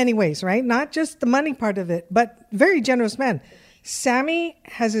many, many ways, right? Not just the money part of it, but very generous men. Sammy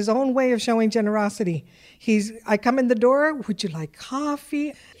has his own way of showing generosity. I come in the door, would you like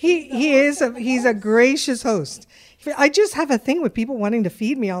coffee? He's a gracious host. I just have a thing with people wanting to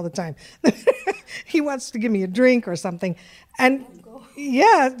feed me all the time. He wants to give me a drink or something. And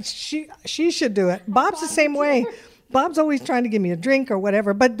yeah, she should do it. Bob's the same way. Bob's always trying to give me a drink or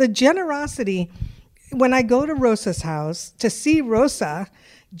whatever. But the generosity, when I go to Rosa's house to see Rosa,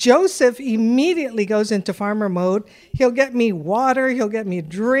 Joseph immediately goes into farmer mode. He'll get me water. He'll get me a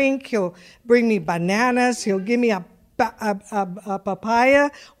drink. He'll bring me bananas. He'll give me a papaya.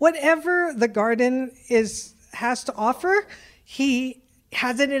 Whatever the garden has to offer, he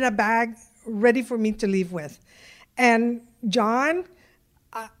has it in a bag ready for me to leave with. And John,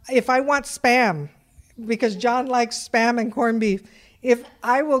 if I want Spam, because John likes Spam and corned beef, if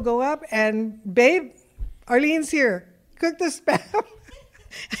I will go up and, babe, Arlene's here, cook the Spam.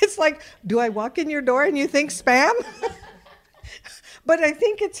 It's like, do I walk in your door and you think Spam? But I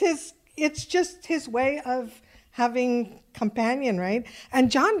think it's just his way of having companion, right?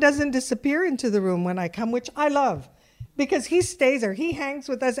 And John doesn't disappear into the room when I come, which I love, because he stays there. He hangs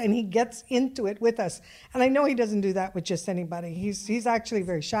with us and he gets into it with us. And I know he doesn't do that with just anybody. He's actually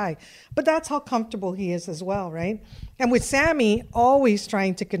very shy. But that's how comfortable he is as well, right? And with Sammy, always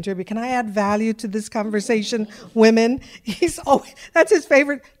trying to contribute. Can I add value to this conversation, women? That's his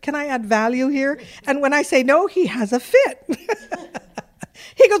favorite. Can I add value here? And when I say no, he has a fit.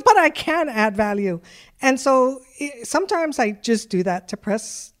 He goes, but I can add value. And so sometimes I just do that to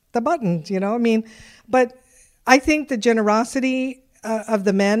press the buttons, but I think the generosity of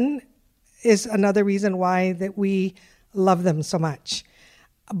the men is another reason why that we love them so much.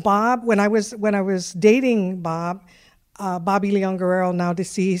 Bob, when I was dating Bob, Bobby Leon Guerrero, now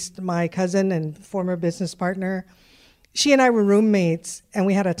deceased, my cousin and former business partner, she and I were roommates, and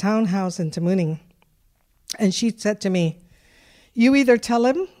we had a townhouse in Tamuning. And she said to me, you either tell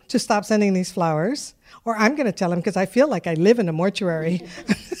him to stop sending these flowers, or I'm going to tell him because I feel like I live in a mortuary.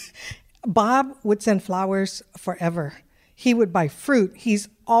 Bob would send flowers forever. He would buy fruit. He's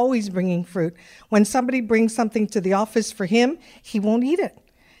always bringing fruit. When somebody brings something to the office for him, he won't eat it.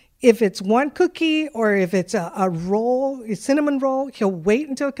 If it's one cookie or if it's a roll, a cinnamon roll, he'll wait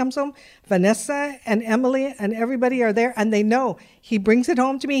until it comes home. Vanessa and Emily and everybody are there, and they know. He brings it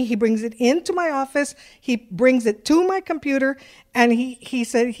home to me. He brings it into my office. He brings it to my computer, and he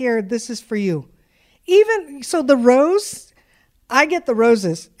said, here, this is for you. Even so, the rose, I get the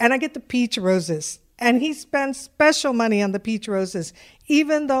roses, and I get the peach roses. And he spends special money on the peach roses,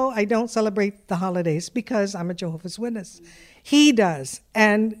 even though I don't celebrate the holidays because I'm a Jehovah's Witness. He does,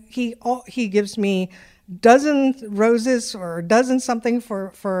 and he gives me dozen roses or a dozen something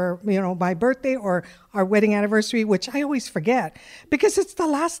for my birthday or our wedding anniversary, which I always forget because it's the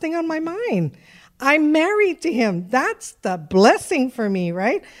last thing on my mind. I'm married to him. That's the blessing for me,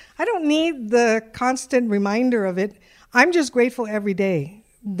 right? I don't need the constant reminder of it. I'm just grateful every day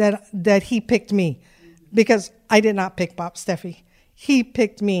that he picked me, because I did not pick Bob Steffy. He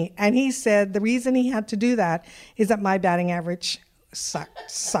picked me, and he said the reason he had to do that is that my batting average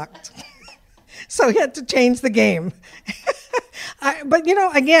sucked. So he had to change the game. But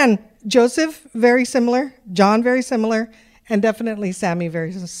again, Joseph, very similar. John, very similar. And definitely Sammy,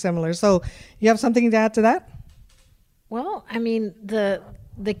 very similar. So you have something to add to that? Well, I mean, the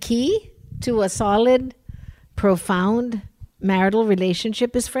key to a solid, profound marital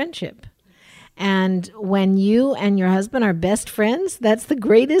relationship is friendship. And when you and your husband are best friends, that's the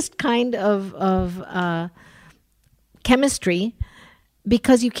greatest kind of chemistry,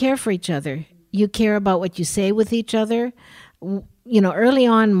 because you care for each other. You care about what you say with each other. Early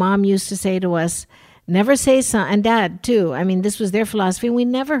on, Mom used to say to us, never say something, and Dad too. I mean, this was their philosophy. We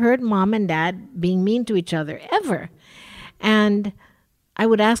never heard Mom and Dad being mean to each other, ever. And I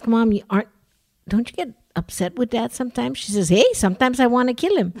would ask Mom, don't you get upset with Dad sometimes? She says, hey, sometimes I want to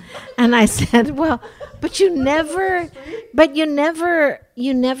kill him. And I said, well, you're never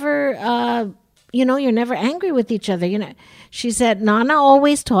angry with each other. She said, Nana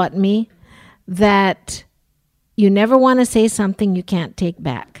always taught me that you never want to say something you can't take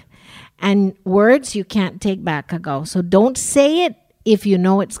back. And words you can't take back, Ago. So don't say it if you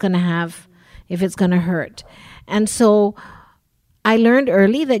know if it's going to hurt. And so I learned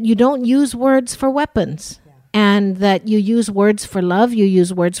early that you don't use words for weapons, and that you use words for love, you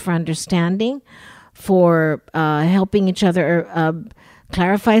use words for understanding, for helping each other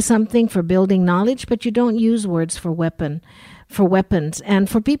clarify something, for building knowledge, but you don't use words for weapons. And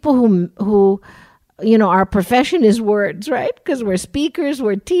for people who our profession is words, right? Because we're speakers,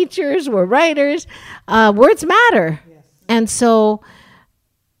 we're teachers, we're writers. Words matter. Yes. And so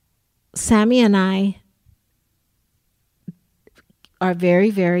Sammy and I are very,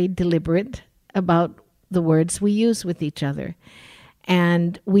 very deliberate about the words we use with each other.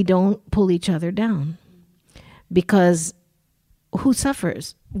 And we don't pull each other down. Because who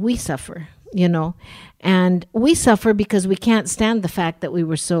suffers? We suffer, And we suffer because we can't stand the fact that we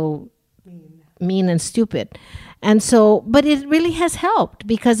were so mean and stupid. And so, but it really has helped,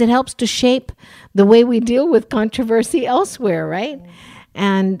 because it helps to shape the way we deal with controversy elsewhere, right?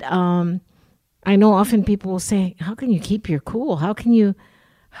 And I know often people will say, how can you keep your cool? How can you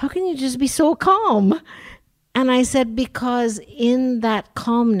just be so calm? And I said, because in that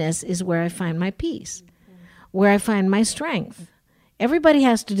calmness is where I find my peace, where I find my strength. Everybody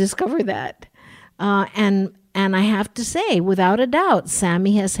has to discover that. And I have to say, without a doubt,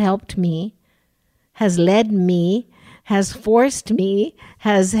 Sammy has helped me, has led me, has forced me,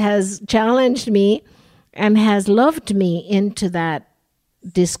 has challenged me, and has loved me into that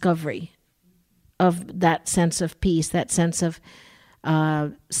discovery of that sense of peace, that sense of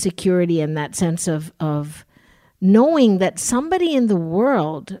security, and that sense of knowing that somebody in the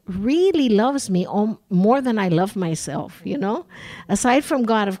world really loves me more than I love myself, Aside from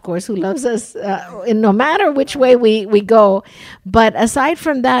God, of course, who loves us in no matter which way we go. But aside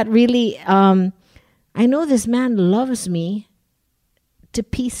from that, really, I know this man loves me to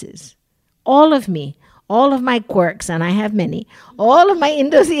pieces. All of me. All of my quirks, and I have many. All of my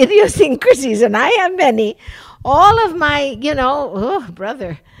idiosyncrasies, and I have many. All of my,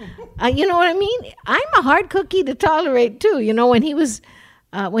 brother. You know what I mean? I'm a hard cookie to tolerate too.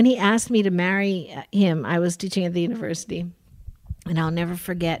 When he asked me to marry him, I was teaching at the university, and I'll never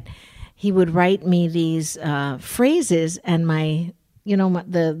forget. He would write me these phrases, and the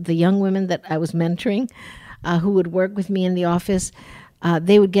young women that I was mentoring, who would work with me in the office,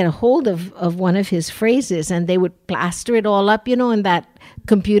 they would get a hold of one of his phrases, and they would plaster it all up, in that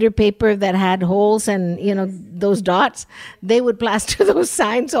computer paper that had holes and, those dots. They would plaster those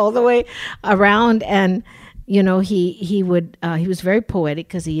signs all the way around. And, he was very poetic,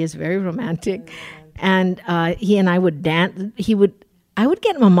 because he is very romantic. And he and I would dance. I would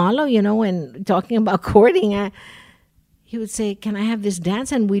get mamalo, when talking about courting. He would say, "Can I have this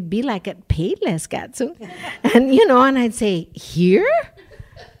dance?" And we'd be like at Payless, Katsu. And, and I'd say, "Here?"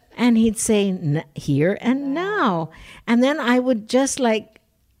 And he'd say, "Here and now." And then I would just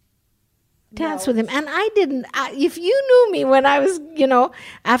dance with him. And I didn't, if you knew me when I was,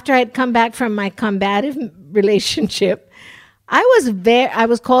 after I'd come back from my combative relationship, I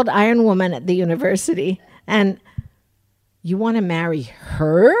was called Iron Woman at the university. And you want to marry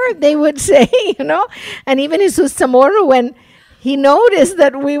her? They would say, And even Jesus Zamora, when he noticed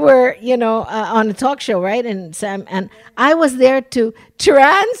that we were, on a talk show, right? And I was there to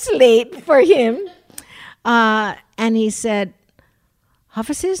translate for him. And he said,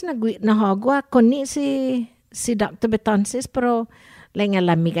 "Hafasis nahagwa koni si Dr. Betances, pero lenga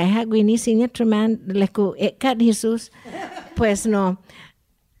lamigay ha gwini sinya treman leku ekat Jesus, pues no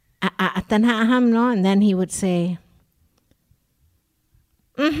atanha aham no." And then he would say,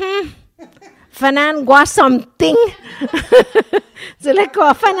 "Fanan gwa something." So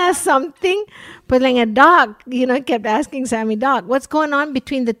fanan something. But like a doc, kept asking Sammy, "Doc, what's going on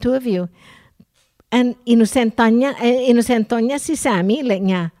between the two of you?" And inusentonya si Sammy, like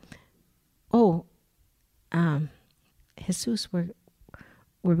niya, "Oh, Jesus, we're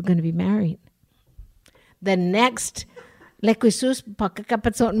going to be married." The next, Jesus,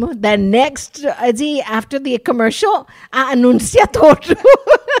 pakakapatsot mo, the next, after the commercial, anuncia todo.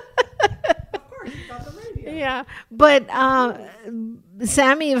 Yeah, but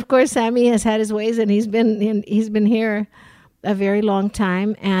Sammy, of course, has had his ways, and he's been here a very long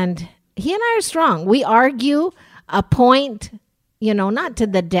time, and he and I are strong. We argue a point, not to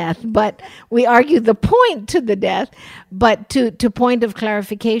the death, but we argue the point to the death, but to point of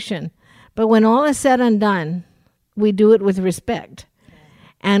clarification. But when all is said and done, we do it with respect,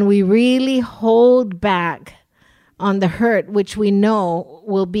 and we really hold back on the hurt, which we know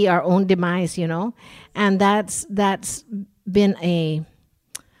will be our own demise, and that's been a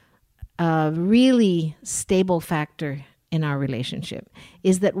really stable factor in our relationship,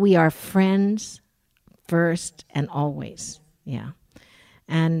 is that we are friends first and always. Yeah.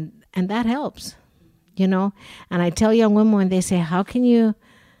 And that helps, you know. And I tell young women when they say, how can you,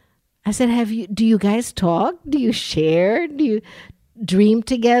 I said, do you guys talk? Do you share? Do you dream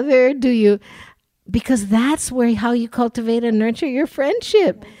together? Because that's how you cultivate and nurture your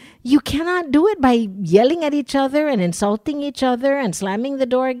friendship. You cannot do it by yelling at each other and insulting each other and slamming the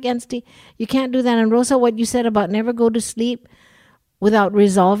door against you can't do that. And Rosa, what you said about never go to sleep without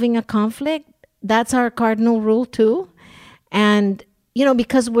resolving a conflict, that's our cardinal rule too. And, you know,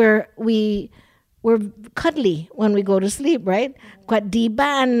 because we're cuddly when we go to sleep, right? Kwadiba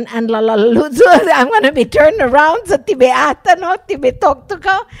and lalaluzo. I'm going to be turned around sa tibeata, no? Tibetok to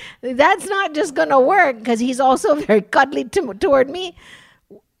ka. That's not just going to work because he's also very cuddly toward me.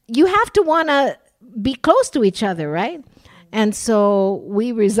 You have to want to be close to each other, right? And so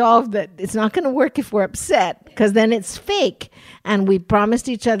we resolved that it's not going to work if we're upset because then it's fake. And we promised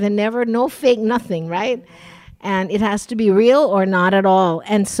each other never, no fake, nothing, right? And it has to be real or not at all.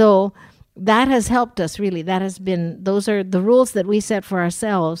 And so that has helped us, really. Those are the rules that we set for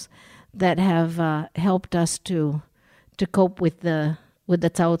ourselves that have helped us to cope with the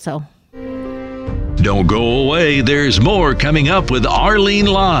cao cao. Don't go away. There's more coming up with Rlene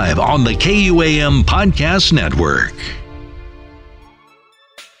Live on the KUAM Podcast Network.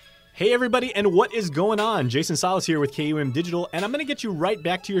 Hey everybody, and what is going on? Jason Salas here with KUM Digital, and I'm going to get you right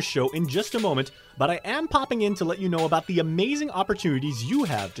back to your show in just a moment, but I am popping in to let you know about the amazing opportunities you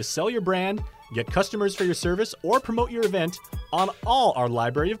have to sell your brand, get customers for your service, or promote your event on all our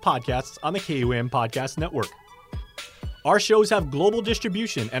library of podcasts on the KUM Podcast Network. Our shows have global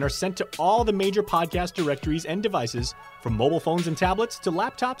distribution and are sent to all the major podcast directories and devices, from mobile phones and tablets to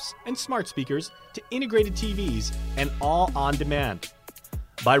laptops and smart speakers to integrated TVs, and all on demand.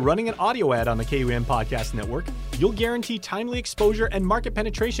 By running an audio ad on the KUM Podcast Network, you'll guarantee timely exposure and market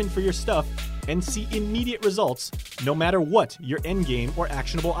penetration for your stuff and see immediate results no matter what your end game or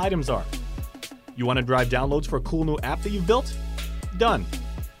actionable items are. You want to drive downloads for a cool new app that you've built? Done.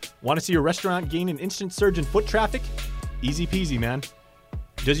 Want to see your restaurant gain an instant surge in foot traffic? Easy peasy, man.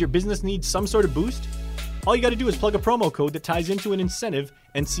 Does your business need some sort of boost? All you got to do is plug a promo code that ties into an incentive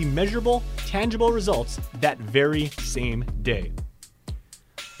and see measurable, tangible results that very same day.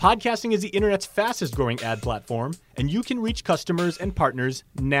 Podcasting is the internet's fastest growing ad platform, and you can reach customers and partners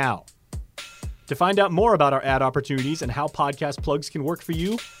now. To find out more about our ad opportunities and how podcast plugs can work for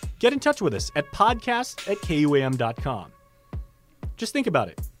you, get in touch with us at podcast@kuam.com. Just think about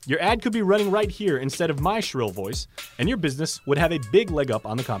it. Your ad could be running right here instead of my shrill voice, and your business would have a big leg up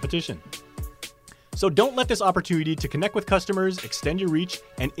on the competition. So don't let this opportunity to connect with customers, extend your reach,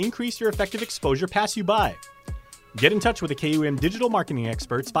 and increase your effective exposure pass you by. Get in touch with the KUAM digital marketing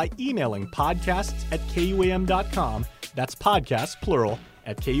experts by emailing podcasts@kuam.com. That's podcasts, plural,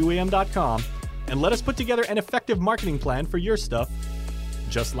 at kuam.com. And let us put together an effective marketing plan for your stuff,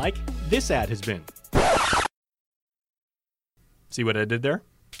 just like this ad has been. See what I did there?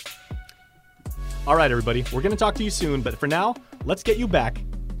 All right, everybody, we're going to talk to you soon, but for now, let's get you back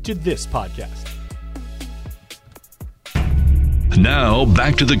to this podcast. Now,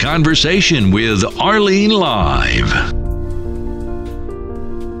 back to the conversation with Rlene Live.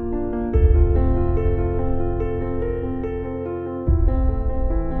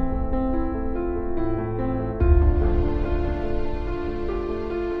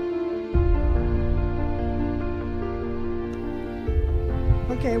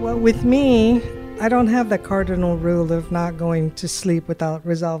 Okay, well, with me, I don't have the cardinal rule of not going to sleep without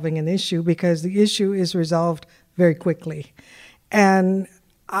resolving an issue, because the issue is resolved very quickly. And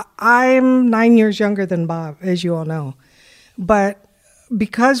I'm 9 years younger than Bob, as you all know. But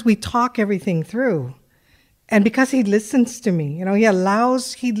because we talk everything through, and because he listens to me, you know, he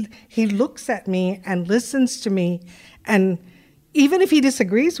looks at me and listens to me. And even if he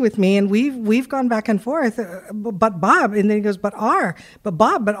disagrees with me, and we've gone back and forth, but Bob, and then he goes, but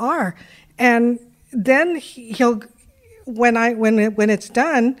Bob, but R. And then he'll, when it's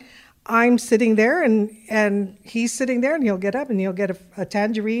done, I'm sitting there and he's sitting there, and he'll get up and he'll get a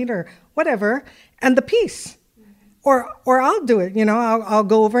tangerine or whatever, and the piece. Or I'll do it, you know, I'll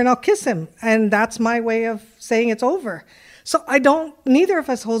go over and I'll kiss him. And that's my way of saying it's over. So neither of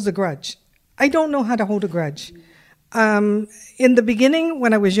us holds a grudge. I don't know how to hold a grudge. In the beginning,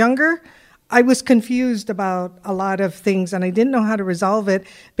 when I was younger, I was confused about a lot of things, and I didn't know how to resolve it,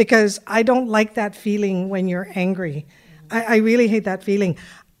 because I don't like that feeling when you're angry. I really hate that feeling.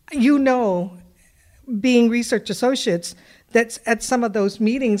 You know, being research associates, that's at some of those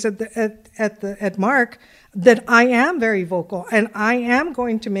meetings at Mark, that I am very vocal and I am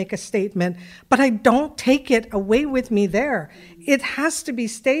going to make a statement, but I don't take it away with me there. it has to be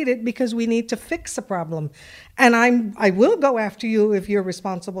stated because we need to fix a problem. And I will go after you if you're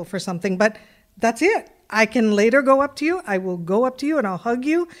responsible for something, but that's it. I can later go up to you. I will go up to you and I'll hug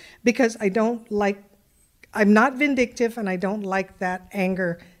you because I'm not vindictive and I don't like that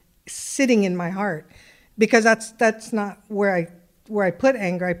anger sitting in my heart because that's not where I put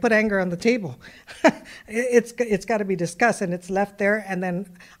anger. I put anger on the table. It's got to be discussed and it's left there. And then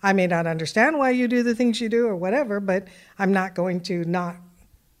I may not understand why you do the things you do or whatever, but I'm not going to not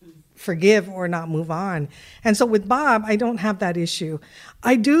forgive or not move on. And so with Bob, I don't have that issue.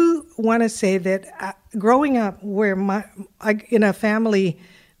 I do want to say that growing up in a family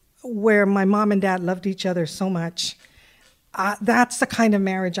where my mom and dad loved each other so much, that's the kind of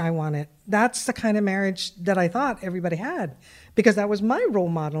marriage I wanted. That's the kind of marriage that I thought everybody had because that was my role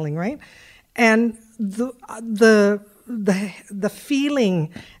modeling, right? And the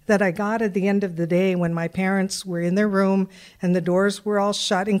feeling that I got at the end of the day when my parents were in their room and the doors were all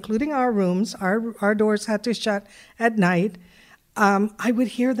shut, including our rooms, our doors had to shut at night, I would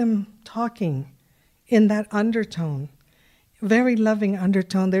hear them talking in that undertone, very loving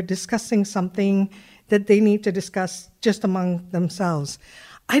undertone. They're discussing something that they need to discuss just among themselves.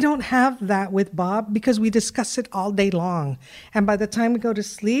 I don't have that with Bob because we discuss it all day long. And by the time we go to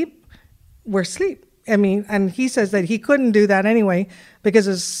sleep, we're asleep. I mean, and he says that he couldn't do that anyway because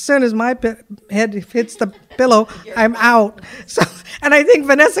as soon as my head hits the pillow, I'm out. So, and I think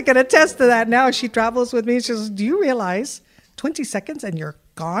Vanessa can attest to that now. She travels with me. She says, do you realize 20 seconds and you're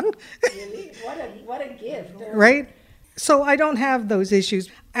gone? Really? What a gift. Right? So I don't have those issues.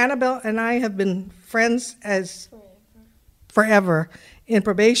 Annabelle and I have been friends as forever in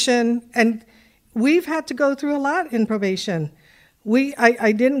probation, and we've had to go through a lot in probation.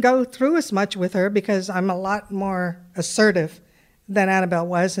 I didn't go through as much with her because I'm a lot more assertive than Annabelle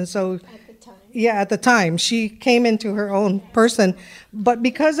was, and so at the time she came into her own person. But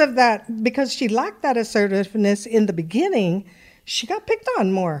because of that, because she lacked that assertiveness in the beginning, she got picked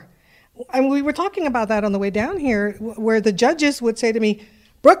on more. And we were talking about that on the way down here, where the judges would say to me,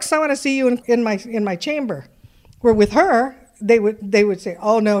 "Brooks, I want to see you in my chamber." Where with her, they would say,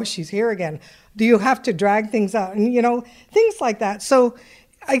 "Oh no, she's here again. Do you have to drag things out?" And things like that. So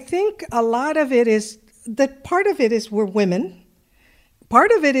I think a lot of it is that part of it is we're women.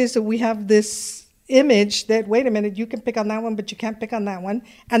 Part of it is that we have this image that, wait a minute, you can pick on that one, but you can't pick on that one.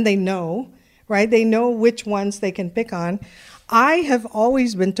 And they know, right? They know which ones they can pick on. I have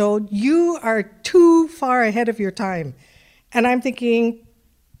always been told, you are too far ahead of your time. And I'm thinking,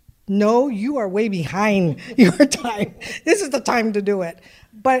 no, you are way behind your time. This is the time to do it.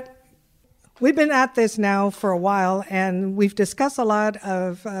 But we've been at this now for a while, and we've discussed a lot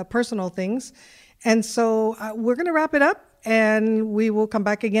of personal things. And so we're going to wrap it up, and we will come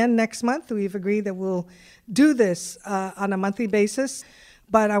back again next month. We've agreed that we'll do this on a monthly basis.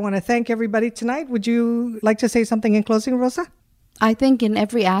 But I want to thank everybody tonight. Would you like to say something in closing, Rosa? I think in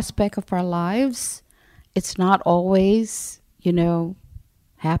every aspect of our lives, it's not always,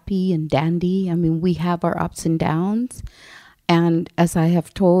 happy and dandy. I mean, we have our ups and downs. And as I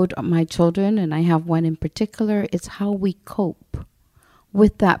have told my children, and I have one in particular, it's how we cope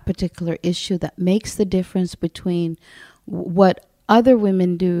with that particular issue that makes the difference between what other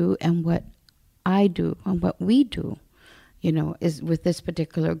women do and what I do and what we do, is with this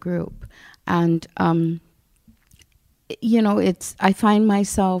particular group. And, I find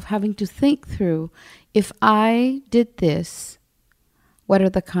myself having to think through, if I did this, what are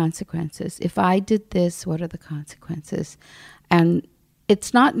the consequences? If I did this, what are the consequences? And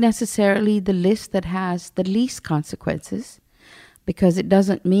it's not necessarily the list that has the least consequences, because it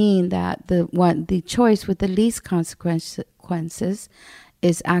doesn't mean that the choice with the least consequences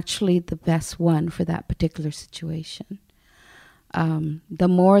is actually the best one for that particular situation. The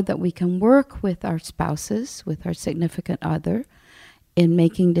more that we can work with our spouses, with our significant other, in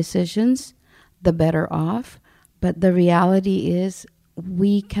making decisions, the better off. But the reality is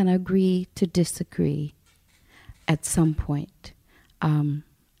we can agree to disagree at some point.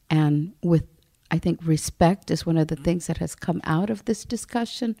 And with, I think, respect is one of the things that has come out of this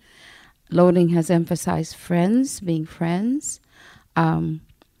discussion. Loading has emphasized friends, being friends,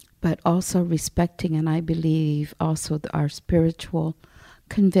 but also respecting, and I believe also our spiritual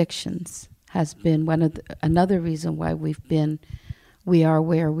convictions has been another reason why we are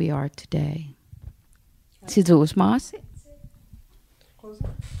where we are today.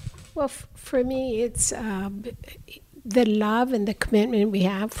 Well, for me, it's the love and the commitment we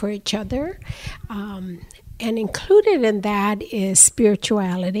have for each other. And included in that is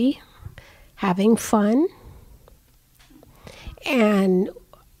spirituality, having fun, and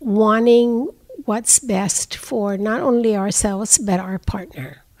wanting what's best for not only ourselves but our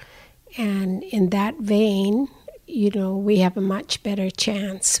partner. And in that vein, we have a much better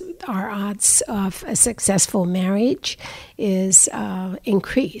chance. Our odds of a successful marriage is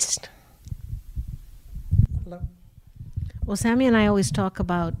increased. Well, Sammy and I always talk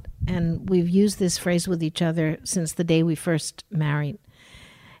about, and we've used this phrase with each other since the day we first married.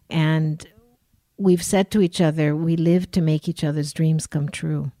 And we've said to each other, we live to make each other's dreams come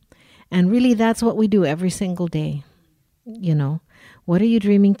true. And really, that's what we do every single day. What are you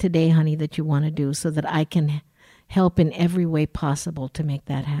dreaming today, honey, that you want to do, so that I can help in every way possible to make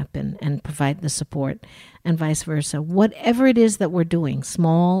that happen and provide the support, and vice versa. Whatever it is that we're doing,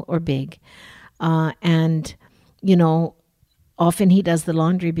 small or big. Often he does the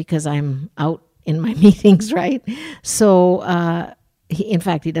laundry because I'm out in my meetings, right? So, in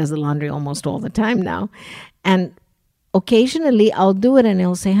fact, he does the laundry almost all the time now. And occasionally I'll do it and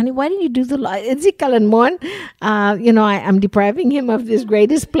he'll say, honey, why didn't you do the laundry? I'm depriving him of this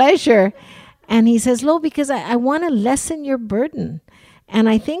greatest pleasure. And he says, Lo, because I want to lessen your burden. And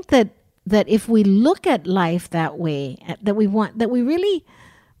I think that if we look at life that way, that we really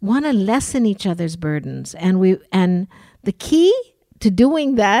want to lessen each other's burdens. And the key to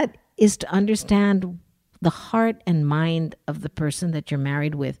doing that is to understand the heart and mind of the person that you're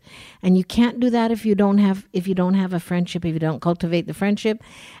married with. And you can't do that if you don't have a friendship, if you don't cultivate the friendship.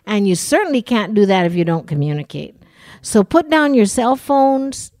 And you certainly can't do that if you don't communicate. So put down your cell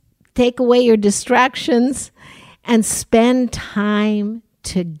phones, take away your distractions, and spend time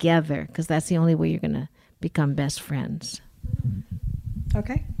together, because that's the only way you're going to become best friends.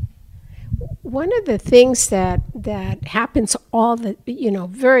 Okay. One of the things that happens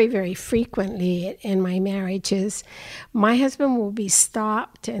very, very frequently in my marriage is my husband will be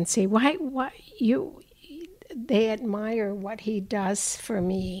stopped and say, they admire what he does for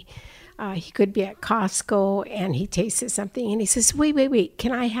me. He could be at Costco and he tasted something and he says, wait,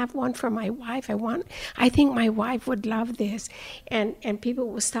 can I have one for my wife? I think my wife would love this. And people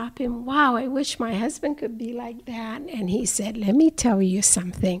will stop him. Wow, I wish my husband could be like that. And he said, let me tell you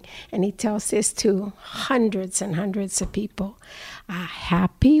something. And he tells this to hundreds and hundreds of people. A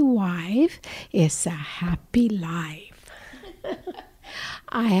happy wife is a happy life.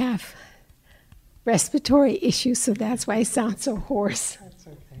 I have respiratory issues, so that's why I sound so hoarse. That's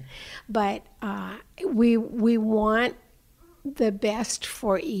okay. But we want the best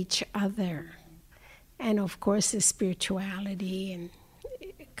for each other. And of course, the spirituality and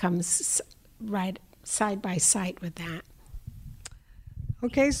it comes right side by side with that.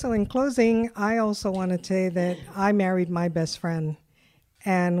 Okay, so in closing, I also want to say that I married my best friend.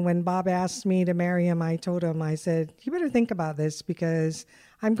 And when Bob asked me to marry him, I told him, I said, you better think about this because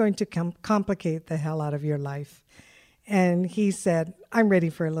I'm going to complicate the hell out of your life. And he said, I'm ready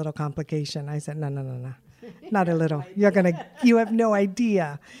for a little complication. I said, no, not a little. You have no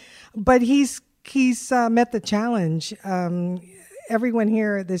idea. But he's met the challenge. Everyone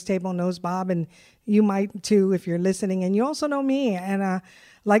here at this table knows Bob, and you might too if you're listening. And you also know me. And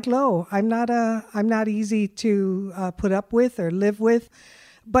like Lo, I'm not easy to put up with or live with.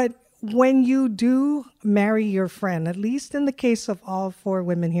 But when you do marry your friend, at least in the case of all four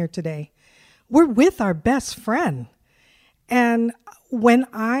women here today, we're with our best friend. And when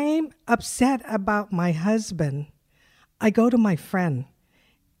I'm upset about my husband, I go to my friend.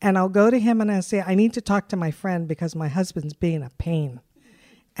 And I'll go to him and I'll say, I need to talk to my friend because my husband's being a pain.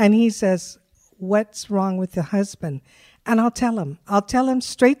 And he says, what's wrong with the husband? And I'll tell him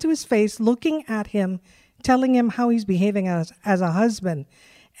straight to his face, looking at him, telling him how he's behaving as a husband.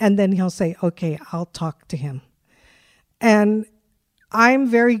 And then he'll say, okay, I'll talk to him. And I'm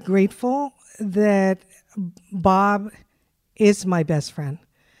very grateful that Bob is my best friend.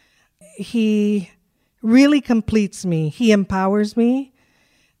 He really completes me. He empowers me.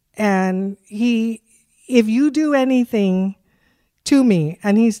 And if you do anything to me,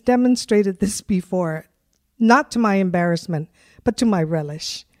 and he's demonstrated this before, not to my embarrassment, but to my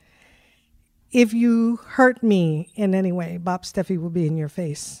relish. If you hurt me in any way, Bob Steffy will be in your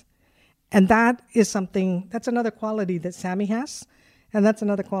face. And that is something, that's another quality that Sammy has, and that's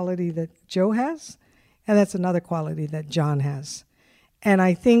another quality that Joe has, and that's another quality that John has. And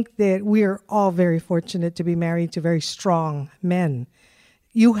I think that we are all very fortunate to be married to very strong men.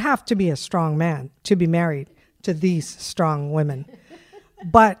 You have to be a strong man to be married to these strong women.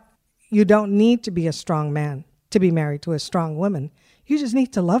 But you don't need to be a strong man to be married to a strong woman. You just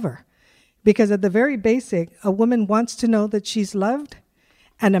need to love her. Because at the very basic, a woman wants to know that she's loved,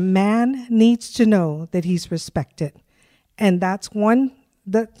 and a man needs to know that he's respected. And that's one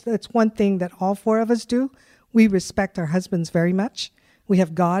thing that all four of us do. We respect our husbands very much. We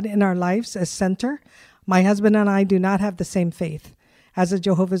have God in our lives as center. My husband and I do not have the same faith. As a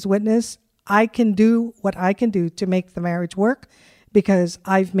Jehovah's Witness, I can do what I can do to make the marriage work because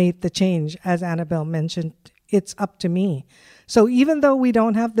I've made the change. As Annabelle mentioned, it's up to me. So even though we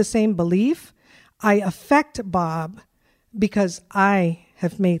don't have the same belief, I affect Bob because I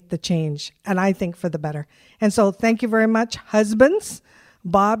have made the change, and I think for the better. And so thank you very much, husbands,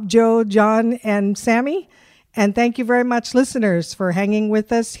 Bob, Joe, John, and Sammy. And thank you very much, listeners, for hanging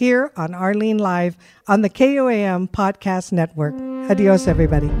with us here on Rlene Live on the KUAM Podcast Network. Adios,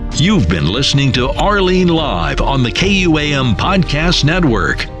 everybody. You've been listening to Rlene Live on the KUAM Podcast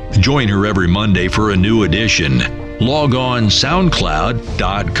Network. Join her every Monday for a new edition. Log on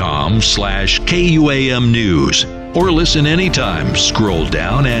soundcloud.com/KUAM News or listen anytime. Scroll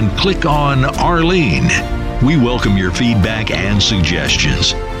down and click on Rlene. We welcome your feedback and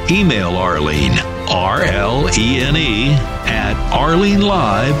suggestions. Email Rlene, RLENE,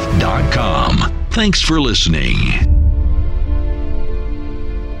 @rlenelive.com. Thanks for listening.